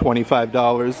 $12.99 from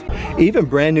 $25. Even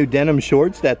brand new denim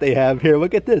shorts that they have here.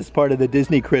 Look at this, part of the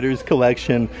Disney Critters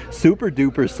collection. Super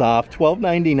duper soft,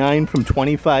 $12.99 from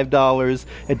 $25.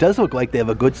 It does look like they have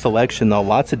a good selection though,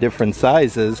 lots of different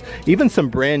sizes. Even some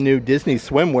brand new Disney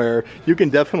swimwear. You can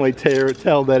definitely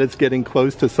tell that it's getting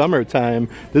close to summertime.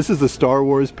 This is a Star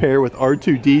Wars pair with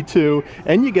R2-D2,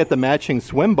 and you get the matching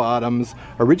swim bottoms.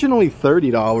 Originally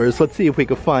 $30. Let's see if we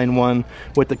can find one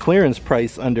with the clearance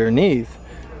price underneath.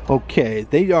 Okay,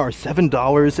 they are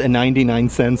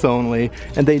 $7.99 only,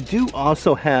 and they do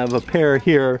also have a pair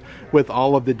here with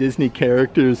all of the Disney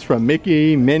characters from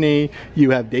Mickey, Minnie,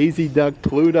 you have Daisy Duck,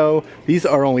 Pluto. These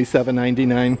are only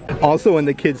 $7.99. Also in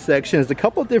the kids section is a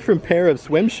couple different pair of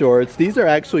swim shorts. These are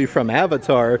actually from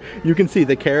Avatar. You can see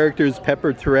the characters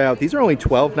peppered throughout. These are only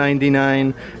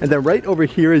 $12.99. And then right over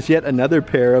here is yet another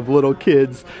pair of little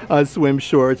kids swim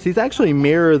shorts. These actually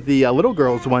mirror the little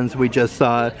girls ones we just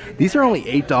saw. These are only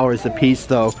 $8 a piece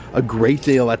though. A great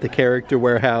deal at the Character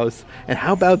Warehouse. And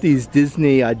how about these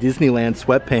Disneyland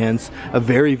sweatpants? A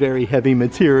very, very heavy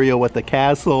material with the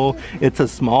castle. It's a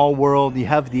small world. You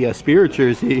have the Spirit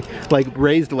jersey, like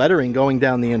raised lettering going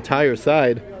down the entire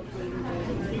side.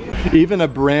 Even a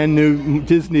brand new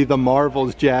Disney The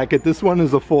Marvels jacket. This one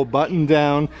is a full button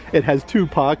down. It has 2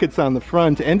 pockets on the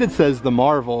front and it says The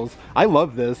Marvels. I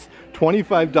love this.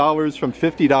 $25 from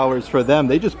 $50 for them.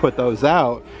 They just put those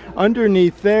out.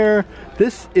 Underneath there,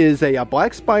 this is a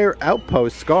Black Spire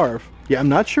Outpost scarf. Yeah, I'm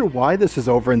not sure why this is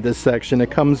over in this section.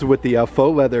 It comes with the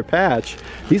faux leather patch.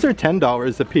 These are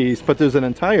 $10 a piece, but there's an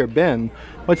entire bin.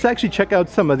 Let's actually check out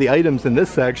some of the items in this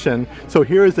section. So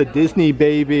here is a Disney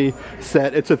Baby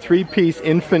set. It's a 3-piece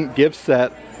infant gift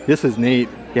set. This is neat.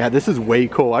 Yeah, this is way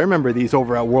cool. I remember these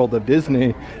over at World of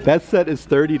Disney. That set is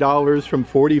 $30 from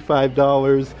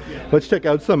 $45. Let's check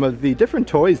out some of the different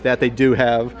toys that they do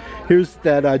have. Here's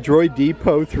that Droid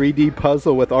Depot 3D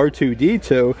puzzle with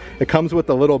R2-D2. It comes with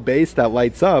a little base that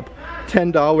lights up.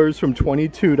 $10 from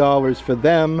 $22 for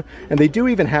them. And they do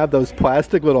even have those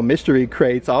plastic little mystery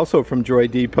crates also from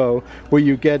Droid Depot where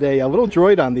you get a little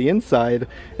droid on the inside.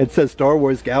 It says Star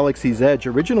Wars Galaxy's Edge.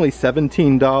 Originally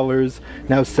 $17,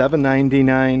 now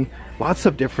 $7.99. Lots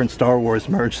of different Star Wars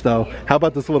merch though. How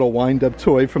about this little wind-up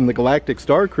toy from the Galactic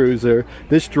Star Cruiser?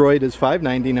 This droid is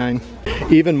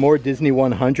 $5.99. Even more Disney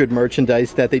 100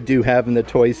 merchandise that they do have in the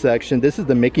toy section. This is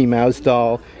the Mickey Mouse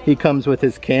doll. He comes with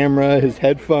his camera, his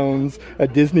headphones, a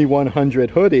Disney 100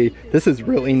 hoodie. This is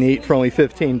really neat for only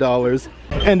 $15.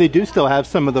 And they do still have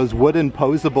some of those wooden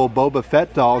posable Boba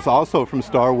Fett dolls also from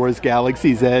Star Wars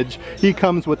Galaxy's Edge. He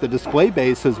comes with the display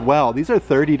base as well. These are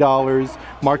 $30,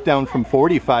 marked down from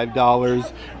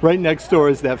 $45. Right next door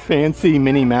is that fancy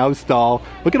Minnie Mouse doll.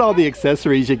 Look at all the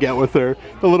accessories you get with her.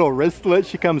 The little wristlet,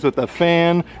 she comes with a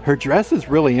fan. Her dress is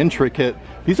really intricate.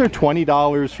 These are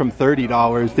 $20 from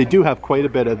 $30. They do have quite a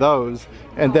bit of those.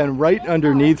 And then right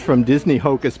underneath from Disney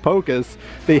Hocus Pocus,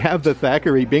 they have the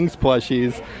Thackeray Binks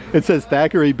plushies. It says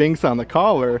Thackeray Binks on the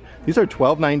collar. These are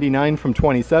 $12.99 from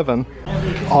 $27.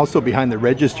 Also behind the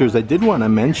registers, I did want to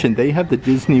mention they have the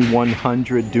Disney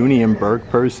 100 Dooney and Burke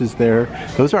purses there.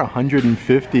 Those are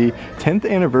 $150. 10th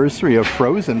anniversary of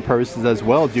Frozen purses as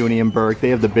well, Dooney and Burke. They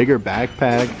have the bigger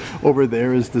backpack. Over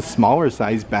there is the smaller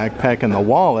size backpack and the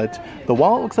wallet. The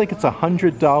wallet looks like it's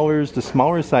 $100. The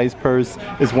smaller size purse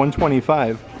is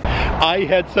 $125. I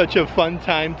had such a fun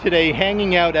time today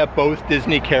hanging out at both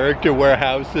Disney Character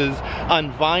Warehouses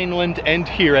on Vineland and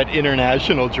here at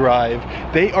International Drive.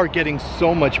 They are getting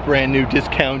so much brand new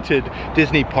discounted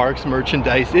Disney Parks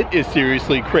merchandise. It is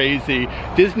seriously crazy.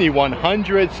 Disney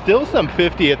 100, still some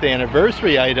 50th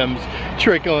anniversary items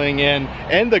trickling in,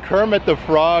 and the Kermit the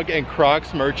Frog and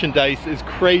Crocs merchandise is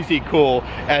crazy cool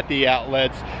at the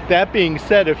outlets. That being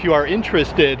said, if you are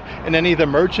interested in any of the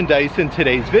merchandise in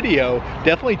today's video,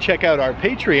 definitely check out our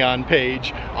Patreon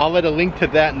page. I'll let a link to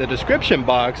that in the description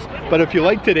box. But if you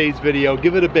like today's video,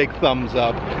 give it a big thumbs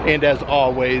up. And as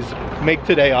always, make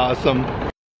today awesome.